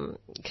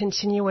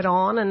continue it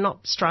on and not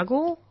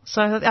struggle.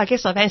 So I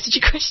guess I've answered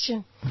your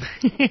question.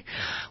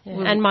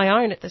 Well, and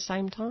my own at the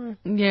same time.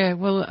 Yeah,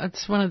 well,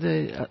 it's one of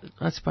the,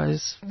 I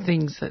suppose,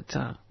 things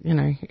that,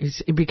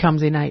 it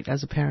becomes innate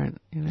as a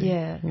parent.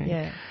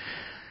 Yeah.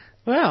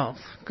 Well,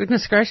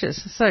 goodness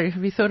gracious. So,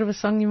 have you thought of a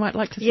song you might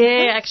like to sing?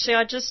 Yeah, actually,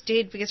 I just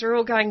did, because we're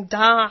all going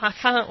dark,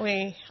 can't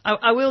we?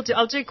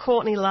 I'll do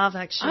Courtney Love,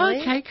 actually.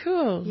 Okay,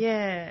 cool.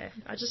 Yeah,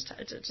 it just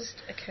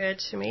occurred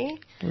to me.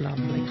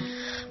 Lovely.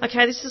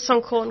 Okay, this is a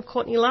song called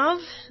Courtney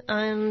Love,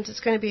 and it's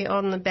going to be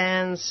on the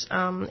band's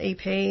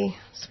EP.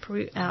 It's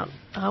probably out.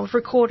 We've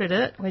recorded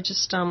it. We're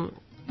just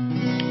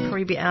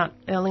probably be out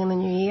early in the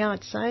new year,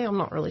 I'd say. I'm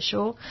not really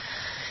sure.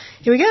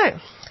 Here we go.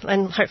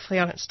 And hopefully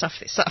I don't stuff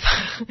this up.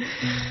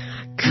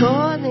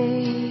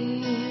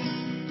 Courtney,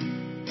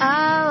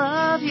 I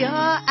love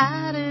your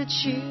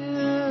attitude.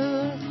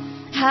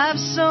 Have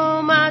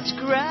so much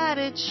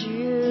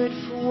gratitude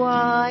for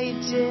what you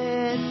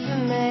did for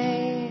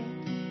me.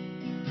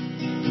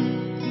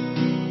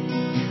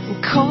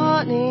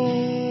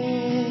 Courtney,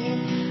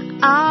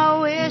 I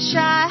wish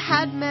I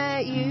had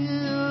met you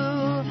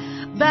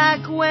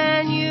back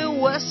when you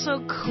were so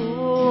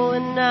cool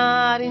and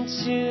not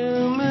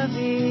into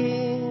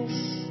movies.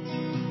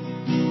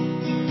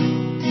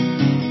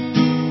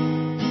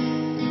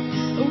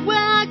 When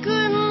I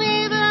couldn't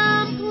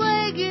even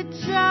play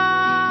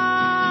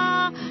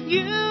guitar,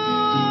 you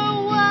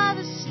were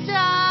the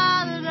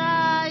star that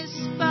I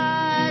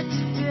aspired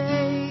to be.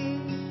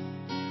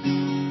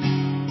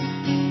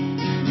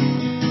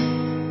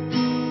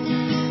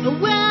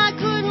 When I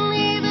couldn't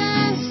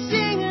even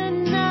sing a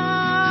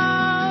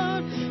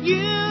note,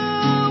 you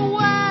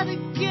were the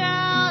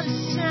girl that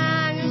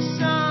sang her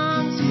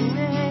songs for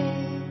me.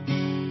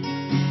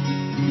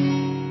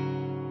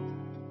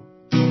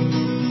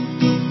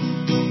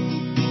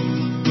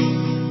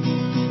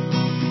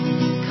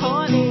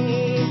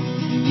 Courtney,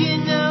 you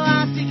know I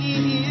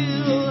forgive you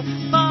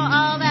for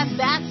all that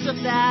bad stuff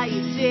that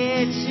you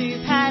did to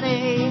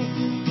Patty.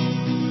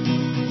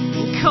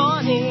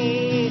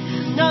 Courtney,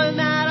 no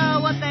matter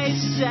what they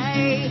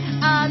say,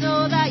 I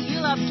know that you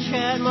love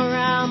Kurt more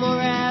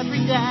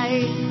every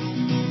day.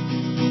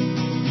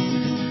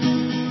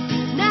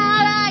 Now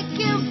that I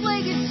can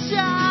play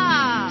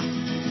guitar,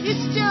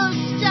 you're still a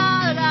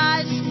star that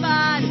I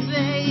aspire to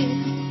be.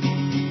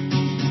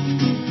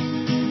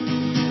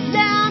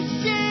 Now I'm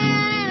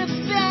singing in a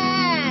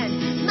band,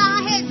 my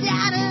head's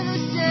out of the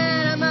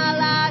center, my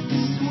life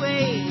is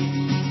sweet.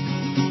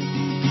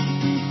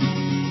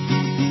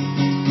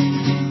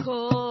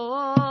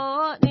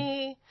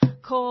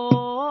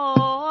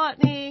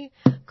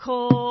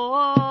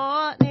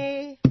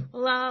 Courtney,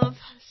 love,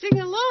 sing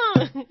along.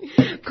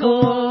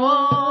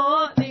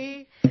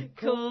 Courtney,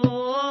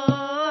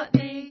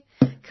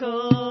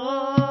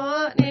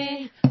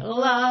 love,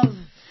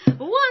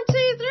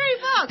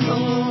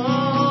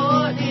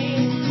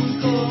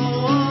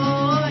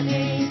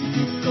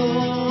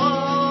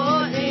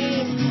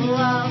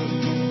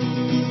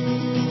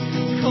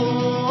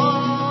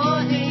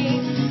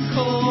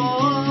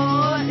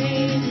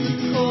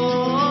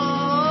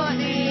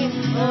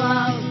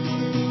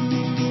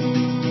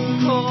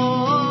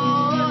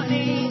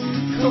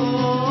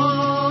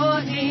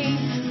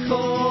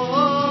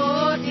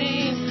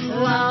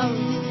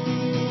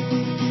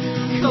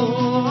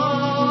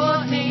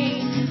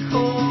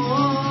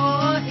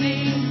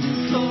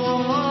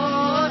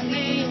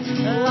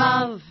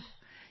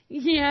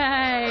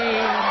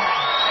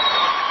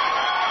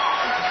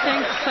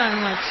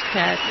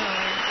 Cat.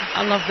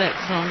 I love that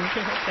song.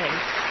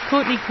 Thanks.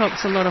 Courtney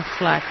cops a lot of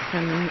flack,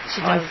 and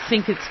I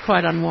think it's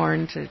quite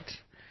unwarranted.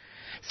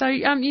 So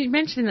you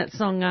mentioned in that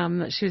song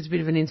that she was a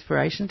bit of an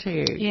inspiration to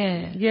you.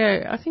 Yeah.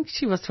 Yeah, I think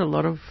she was to a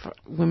lot of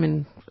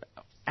women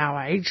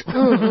our age.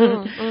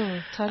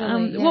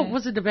 Totally. What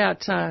was it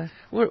about?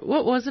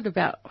 What was it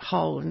about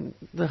Hole and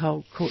the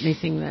whole Courtney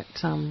thing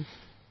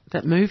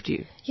that moved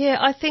you? Yeah,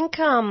 I think.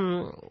 I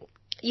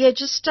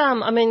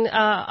mean,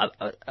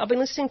 I've been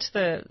listening to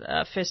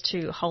the first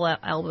two Hole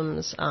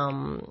albums.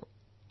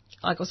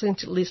 I was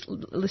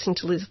listening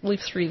to Live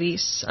Through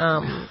This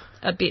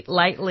a bit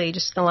lately,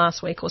 just in the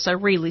last week or so,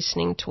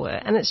 re-listening to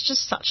it, and it's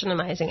just such an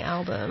amazing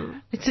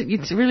album.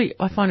 It's really,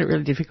 I find it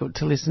really difficult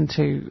to listen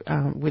to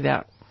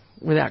without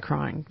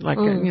crying. Like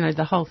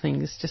the whole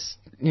thing is just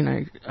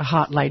a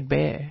heart laid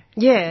bare.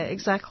 Yeah,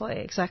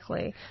 exactly.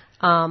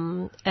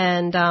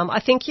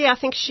 I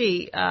think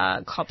she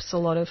cops a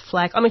lot of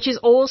flack. I mean, she's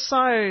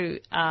also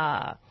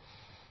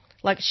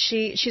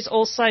she's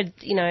also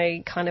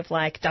kind of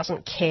like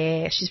doesn't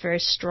care. She's very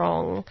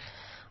strong,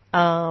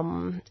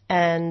 and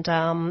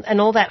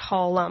all that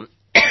whole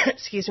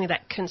excuse me,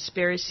 that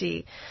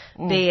conspiracy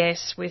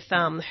BS with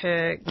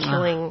her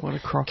killing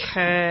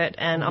Kurt.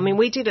 And I mean,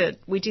 we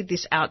did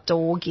this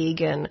outdoor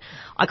gig, and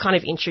I kind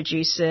of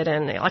introduced it,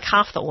 and like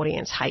half the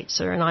audience hates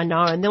her, and I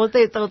know. And there were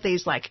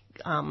these like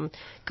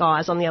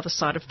guys on the other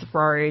side of the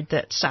road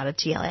that started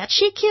to yell out,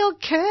 "She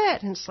killed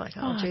Kurt!" And it's like,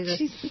 oh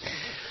Jesus.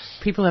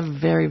 People have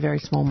very, very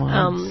small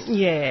minds.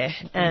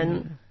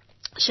 And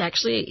she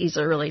actually is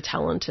a really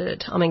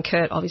talented. I mean,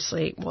 Kurt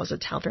obviously was a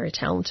very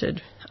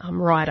talented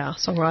writer,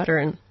 songwriter,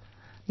 and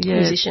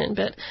musician,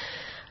 but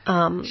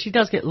she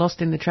does get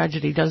lost in the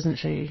tragedy, doesn't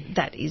she?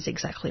 That is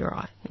exactly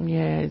right.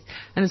 Yeah,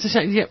 and it's a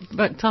shame. Yeah,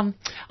 but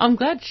I'm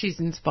glad she's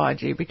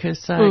inspired you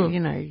because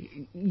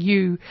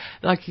you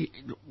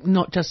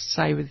not just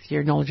say with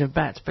your knowledge of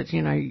bats, but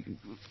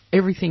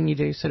everything you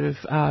do sort of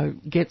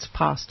gets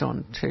passed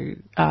on to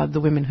the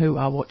women who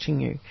are watching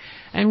you,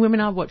 and women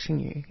are watching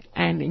you,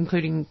 and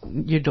including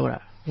your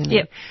daughter.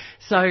 Yep.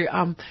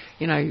 So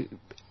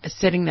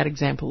setting that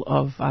example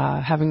of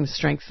having the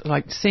strength,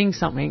 like seeing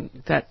something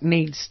that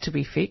needs to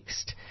be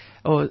fixed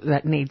or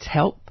that needs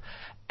help,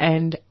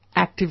 and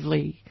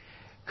actively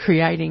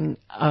creating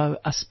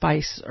a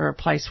space or a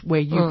place where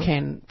you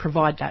can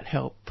provide that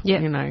help.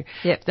 Yeah.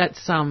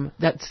 That's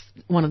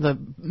one of the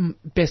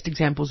best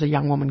examples a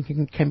young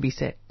woman can be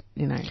set.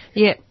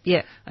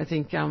 Yeah. I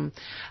think. And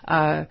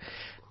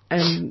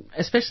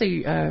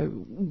especially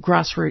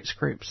grassroots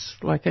groups.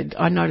 Like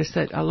I noticed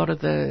that a lot of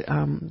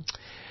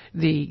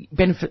the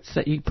benefits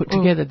that you put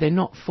together, they're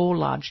not for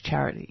large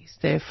charities.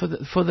 They're for the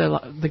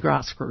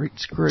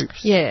grassroots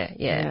groups. Yeah.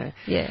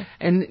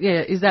 And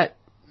is that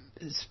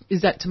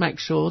to make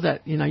sure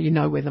that you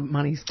know where the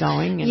money's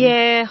going?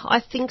 Yeah,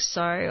 I think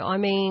so. I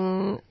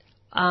mean,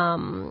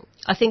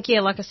 I think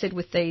like I said,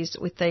 with these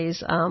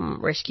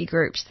rescue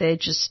groups, they're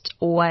just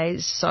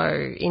always so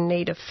in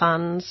need of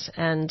funds,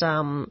 and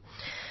I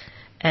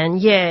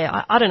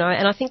don't know.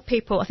 And I think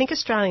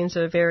Australians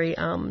are very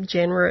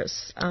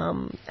generous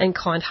and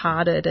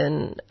kind-hearted,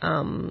 and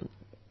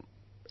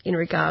in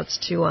regards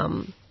to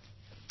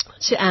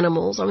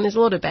animals. I mean, there's a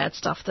lot of bad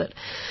stuff that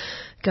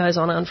goes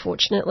on,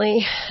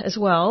 unfortunately, as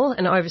well,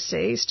 and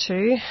overseas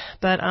too.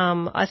 But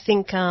I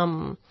think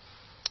I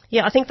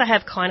think they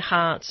have kind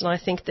hearts, and I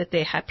think that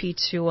they're happy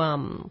to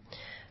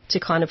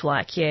kind of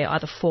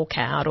either fork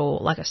out or,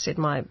 like I said,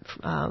 my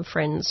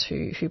friends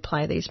who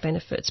play these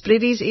benefits. But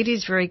it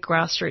is very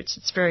grassroots.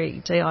 It's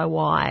very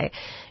DIY.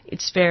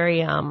 It's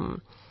very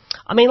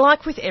I mean,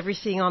 like with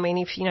everything, I mean,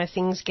 if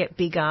things get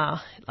bigger,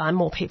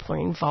 more people are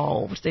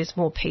involved. There's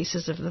more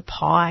pieces of the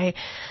pie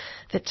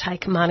that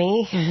take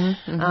money.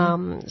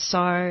 So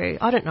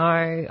I don't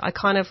know. I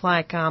kind of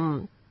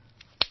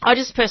I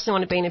just personally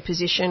want to be in a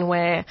position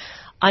where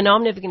I know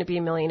I'm never going to be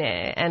a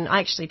millionaire, and I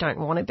actually don't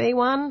want to be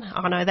one.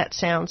 I know that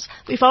sounds.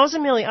 If I was a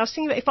millionaire, I was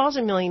thinking if I was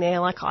a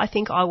millionaire, I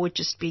think I would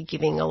just be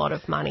giving a lot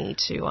of money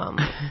to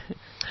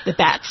the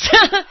bats.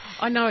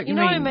 I know what you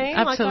know mean. what I mean?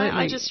 Absolutely.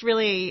 I just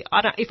really,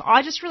 if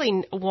I just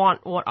really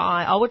want what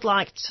I would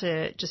like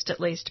to just at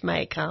least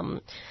make.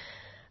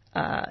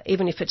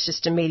 Even if it's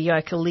just a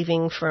mediocre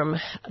living from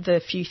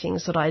the few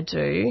things that I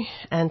do,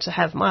 and to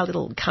have my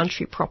little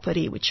country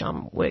property, which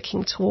I'm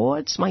working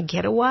towards, my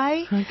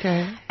getaway.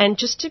 Okay. And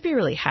just to be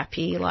really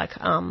happy,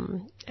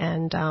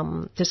 and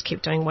just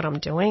keep doing what I'm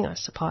doing, I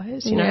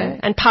suppose, you know,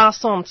 and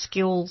pass on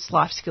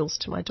life skills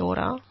to my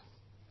daughter.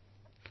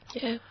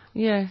 Yeah.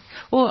 Yeah.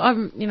 Well, I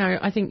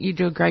think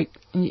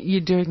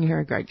you're doing her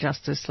a great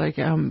justice.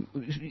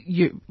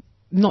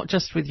 not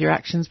just with your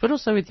actions, but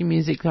also with your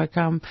music, like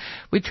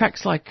with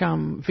tracks like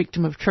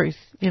 "Victim of Truth."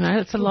 You know,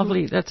 it's a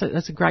lovely, that's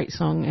a great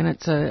song, and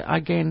it's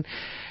again,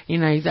 you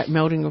know, that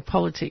melding of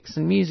politics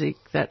and music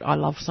that I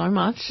love so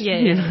much. Yeah,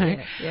 you know,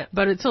 yeah.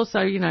 But it's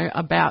also, you know,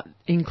 about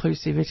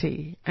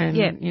inclusivity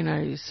and you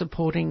know,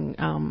 supporting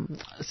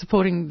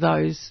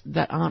those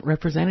that aren't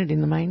represented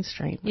in the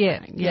mainstream.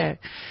 Yeah.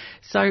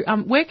 So,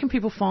 where can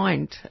people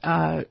find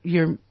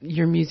your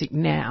music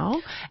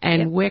now,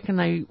 and where can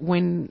they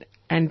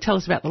and tell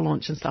us about the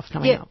launch and stuff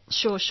coming up.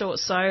 Sure. So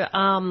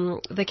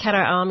the Caddo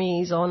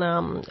Army is on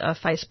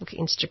Facebook,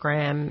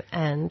 Instagram,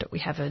 and we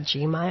have a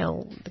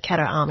Gmail, the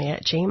Caddo Army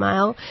at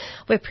Gmail.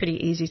 We're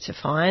pretty easy to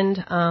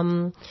find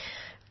on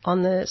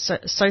the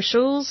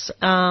socials.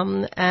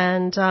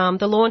 And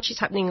the launch is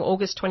happening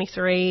August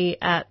 23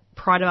 at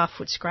Pride of our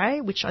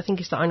Footscray, which I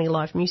think is the only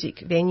live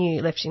music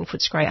venue left in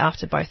Footscray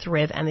after both the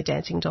Rev and the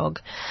Dancing Dog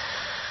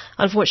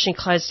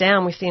unfortunately closed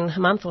down within a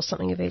month or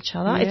something of each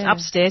other. Yeah. It's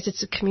upstairs.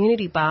 It's a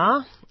community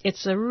bar.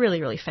 It's a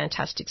really, really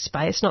fantastic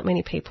space. Not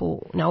many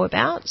people know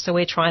about. So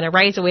we're trying to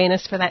raise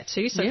awareness for that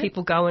too, so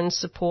people go and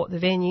support the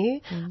venue.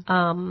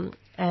 So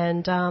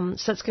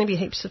it's going to be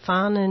heaps of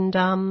fun. And,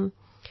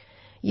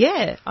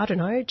 I don't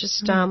know,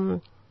 just...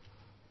 and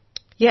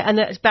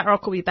the Bat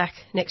Rock will be back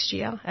next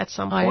year at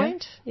some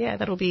point. Yeah,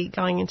 that'll be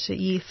going into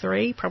year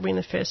 3, probably in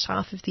the first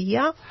half of the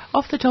year.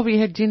 Off the top of your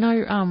head, do you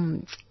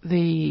know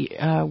the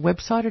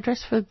website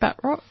address for Bat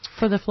Rock,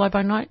 for the Fly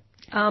By Night?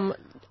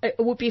 It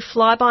would be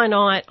Fly By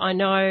Night. I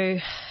know.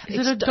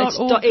 Is it a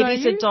 .org? It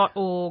is a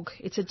 .org.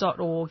 It's a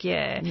 .org,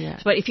 yeah.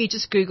 But if you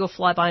just Google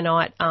Fly By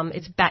Night,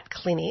 it's Bat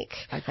Clinic.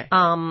 Okay.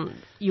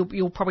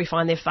 You'll probably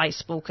find their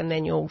Facebook, and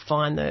then you'll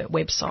find the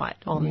website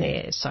on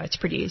there. So it's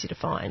pretty easy to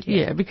find.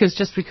 Yeah, because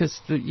just because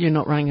you're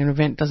not running an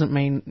event doesn't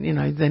mean, you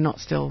know, they're not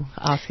still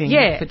asking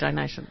for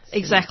donations.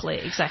 Exactly.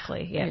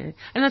 Yeah.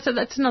 And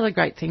that's another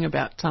great thing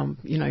about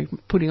you know,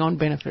 putting on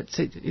benefits.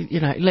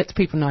 It lets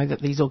people know that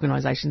these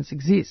organisations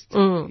exist.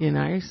 You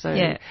know. So,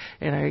 you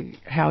know,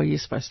 how are you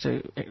supposed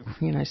to,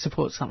 you know,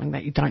 support something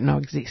that you don't know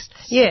exists?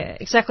 Yeah,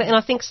 exactly. And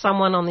I think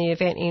someone on the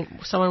event,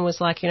 someone was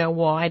like, you know,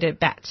 why do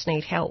bats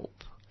need help?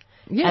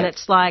 Yeah. And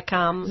it's like...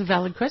 it's a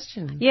valid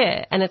question.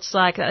 Yeah, and it's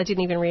like I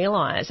didn't even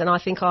realise. And I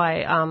think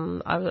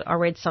I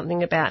read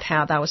something about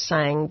how they were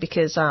saying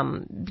because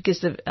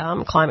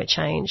of climate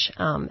change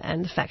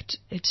and the fact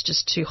it's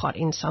just too hot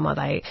in summer,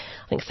 I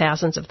think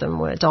thousands of them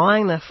were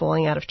dying. They're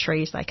falling out of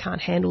trees. They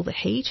can't handle the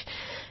heat.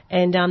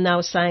 And they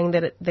were saying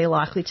that they're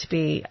likely to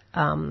be,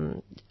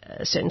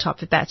 a certain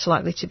type of bats are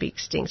likely to be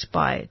extinct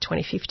by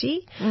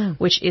 2050,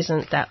 which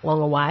isn't that long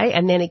away.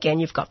 And then again,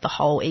 you've got the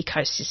whole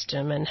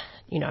ecosystem and,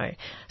 you know,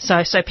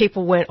 so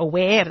people weren't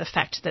aware of the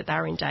fact that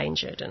they're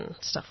endangered and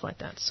stuff like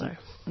that. So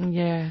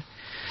Yeah.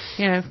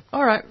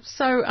 All right.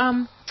 So,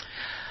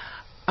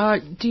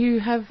 do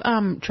you have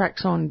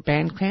tracks on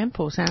Bandcamp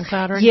or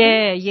SoundCloud or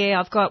anything?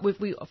 Yeah.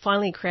 We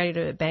finally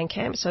created a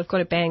Bandcamp, so I've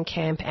got a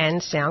Bandcamp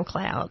and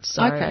SoundCloud.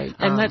 So, okay,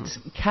 and that's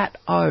Cat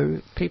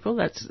O, people.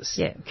 That's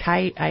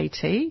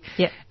K-A-T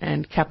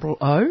and capital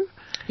O.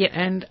 Yep.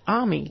 And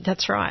Army.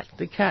 That's right.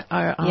 The Cat O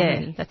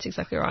Army. Yeah, that's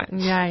exactly right.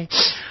 Yay.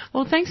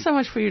 Well, thanks so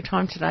much for your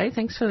time today.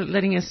 Thanks for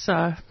letting us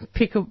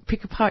pick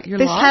apart your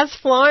life. This has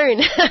flown.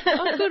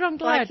 Oh, good. I'm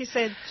glad. Like you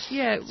said.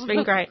 Yeah, it's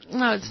been great.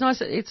 No, it's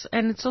nice. It's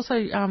also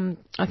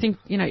I think,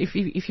 you know,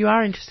 if you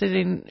are interested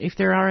in, if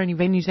there are any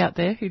venues out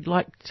there who'd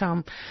like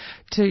to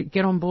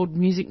get on board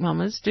Music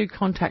Mamas, do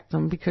contact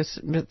them, because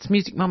it's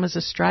Music Mamas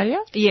Australia.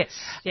 Yes.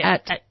 Yeah,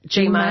 at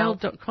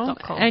gmail.com.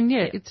 And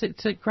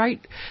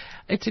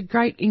it's a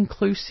great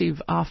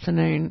inclusive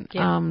afternoon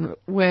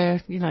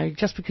where, you know,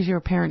 just because you're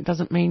a parent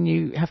doesn't mean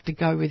you have to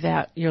go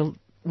without your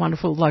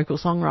wonderful local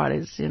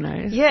songwriters, you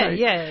know. Yeah,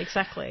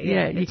 exactly.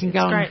 Yeah, you can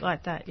go. It's great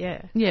like that,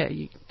 yeah. Yeah,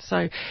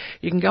 so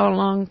you can go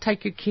along,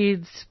 take your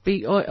kids,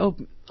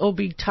 or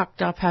be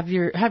tucked up, have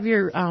your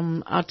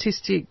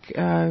artistic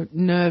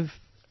nerve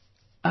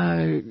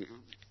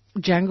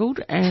jangled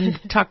and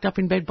tucked up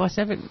in bed by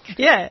 7.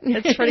 Yeah,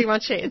 that's pretty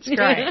much it. It's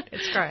great. Yeah.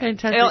 It's great.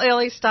 Fantastic.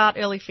 Early start,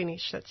 early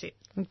finish. That's it.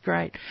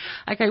 Great.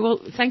 Okay, well,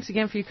 thanks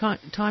again for your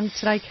time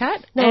today,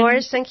 Kat. No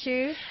worries, thank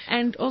you.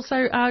 And also,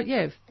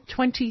 23rd?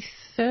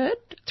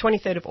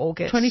 23rd of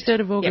August. 23rd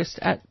of August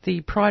at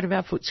the Pride of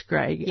our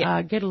Footscray.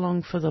 Yep. Get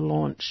along for the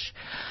launch.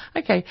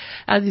 Okay,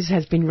 this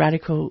has been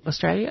Radical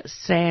Australia.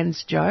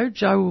 Sans Joe.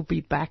 Joe will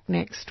be back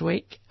next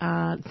week.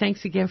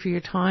 Thanks again for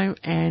your time,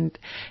 and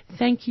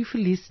thank you for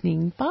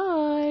listening.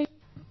 Bye.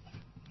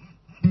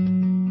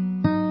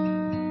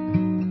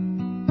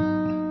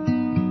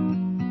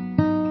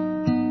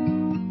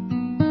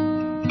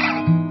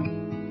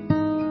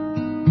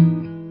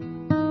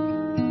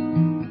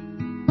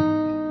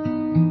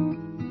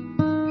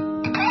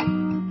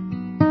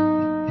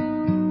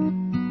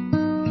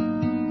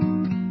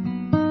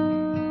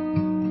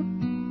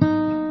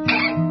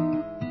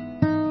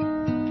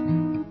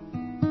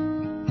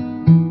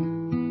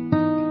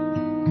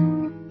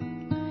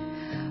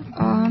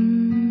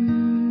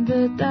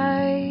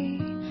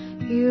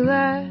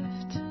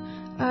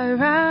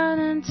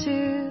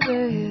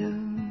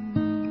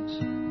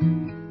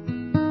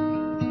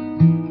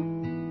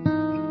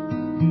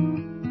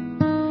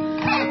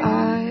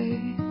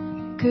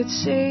 could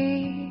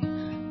see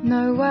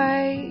no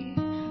way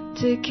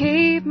to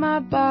keep my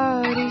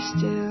body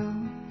still.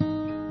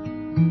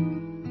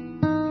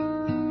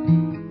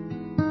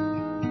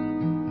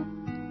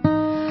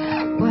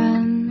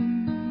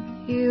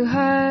 When you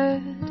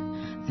heard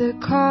the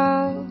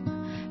call,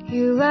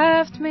 you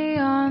left me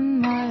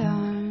on my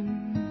own.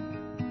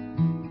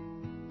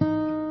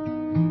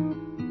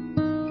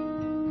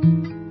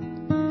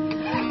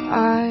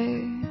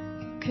 I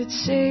could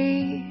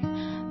see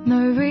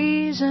no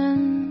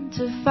reason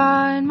to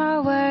find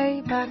my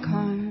way back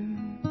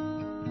home.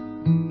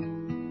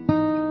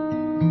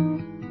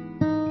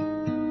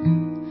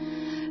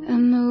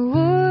 And the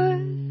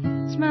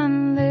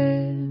woodsman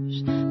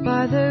lives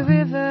by the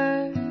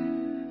river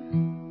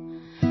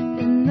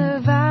in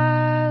the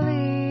valley,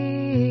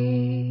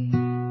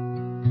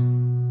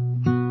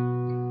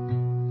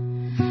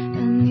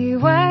 and he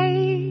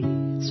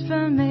waits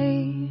for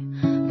me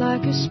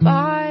like a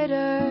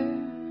spider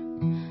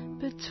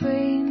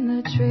between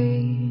the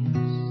trees.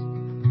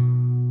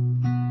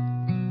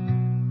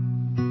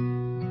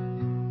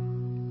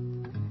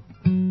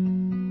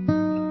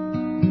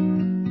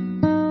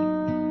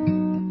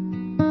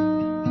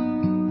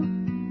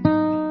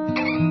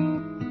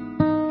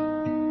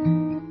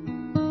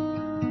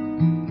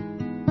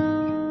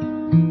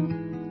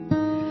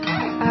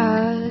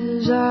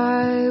 As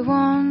I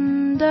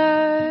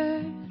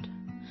wandered,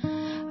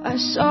 I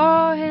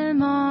saw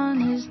him on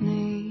his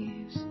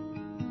knees,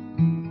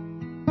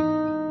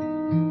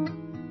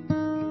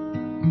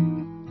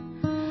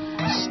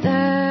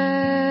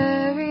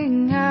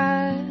 staring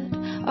at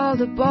all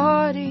the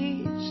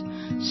bodies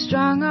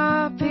strung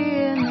up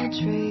in the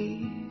trees.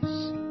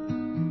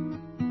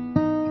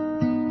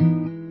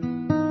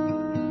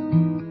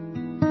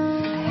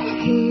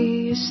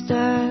 He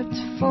stepped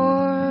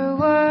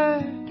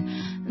forward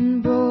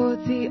and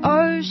brought the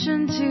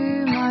ocean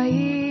to my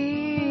ears.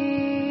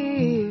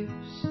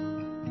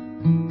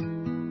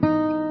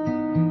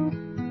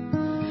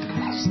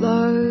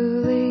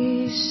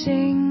 Slowly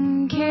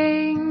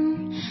sinking,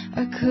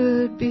 I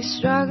could be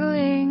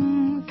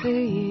struggling for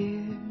years.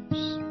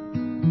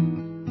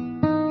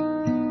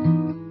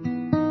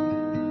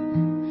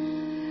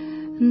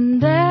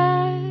 And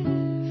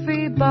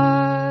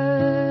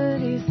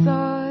everybody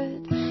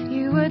thought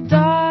you would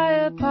die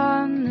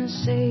upon the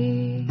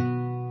sea.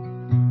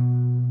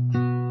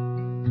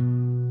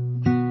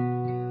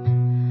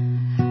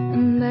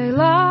 And they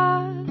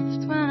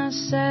laughed when I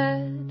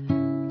said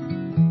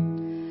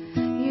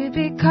you'd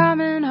be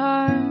coming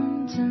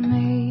home to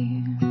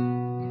me.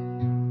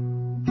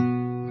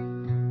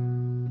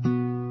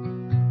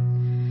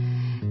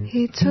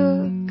 He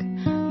took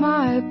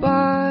my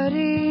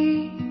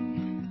body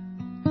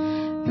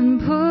and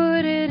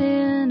put it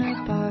in a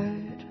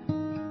boat.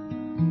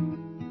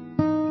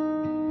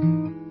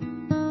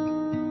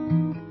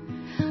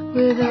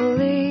 With a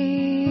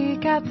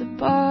leak at the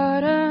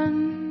bottom,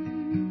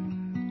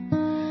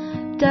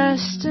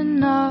 destined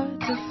not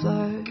to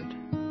float.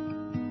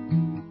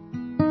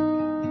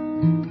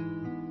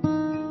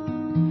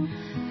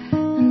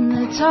 And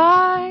the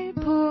tide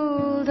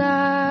pulled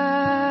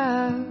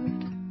out,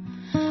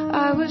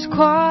 I was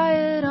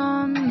quiet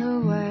on the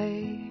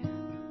way.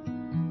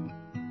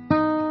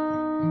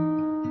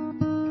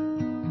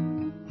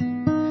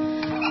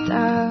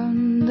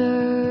 Down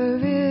the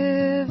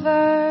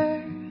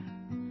river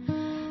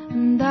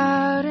and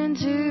out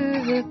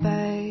into the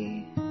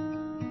bay.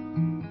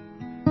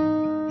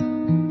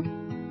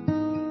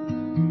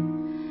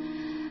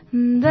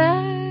 And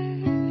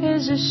there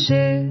is a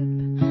ship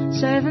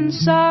saving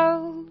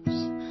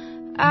souls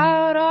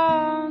out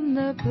on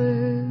the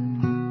blue.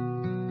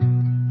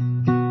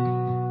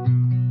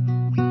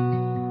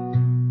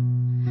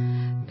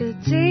 But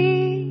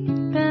deep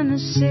in the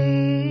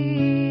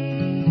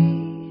sea,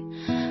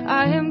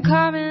 I am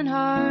coming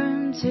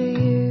home to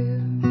you.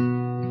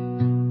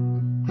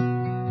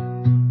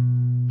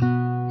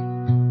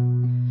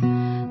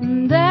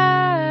 And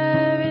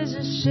there is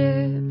a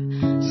ship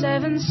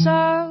saving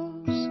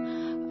souls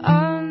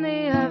on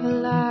the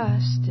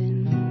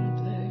everlasting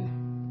blue.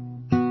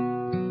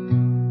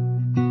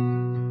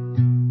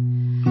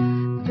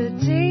 But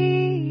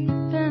deep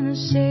in the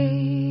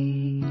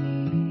sea,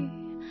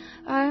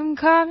 I am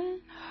coming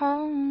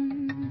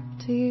home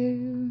to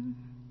you.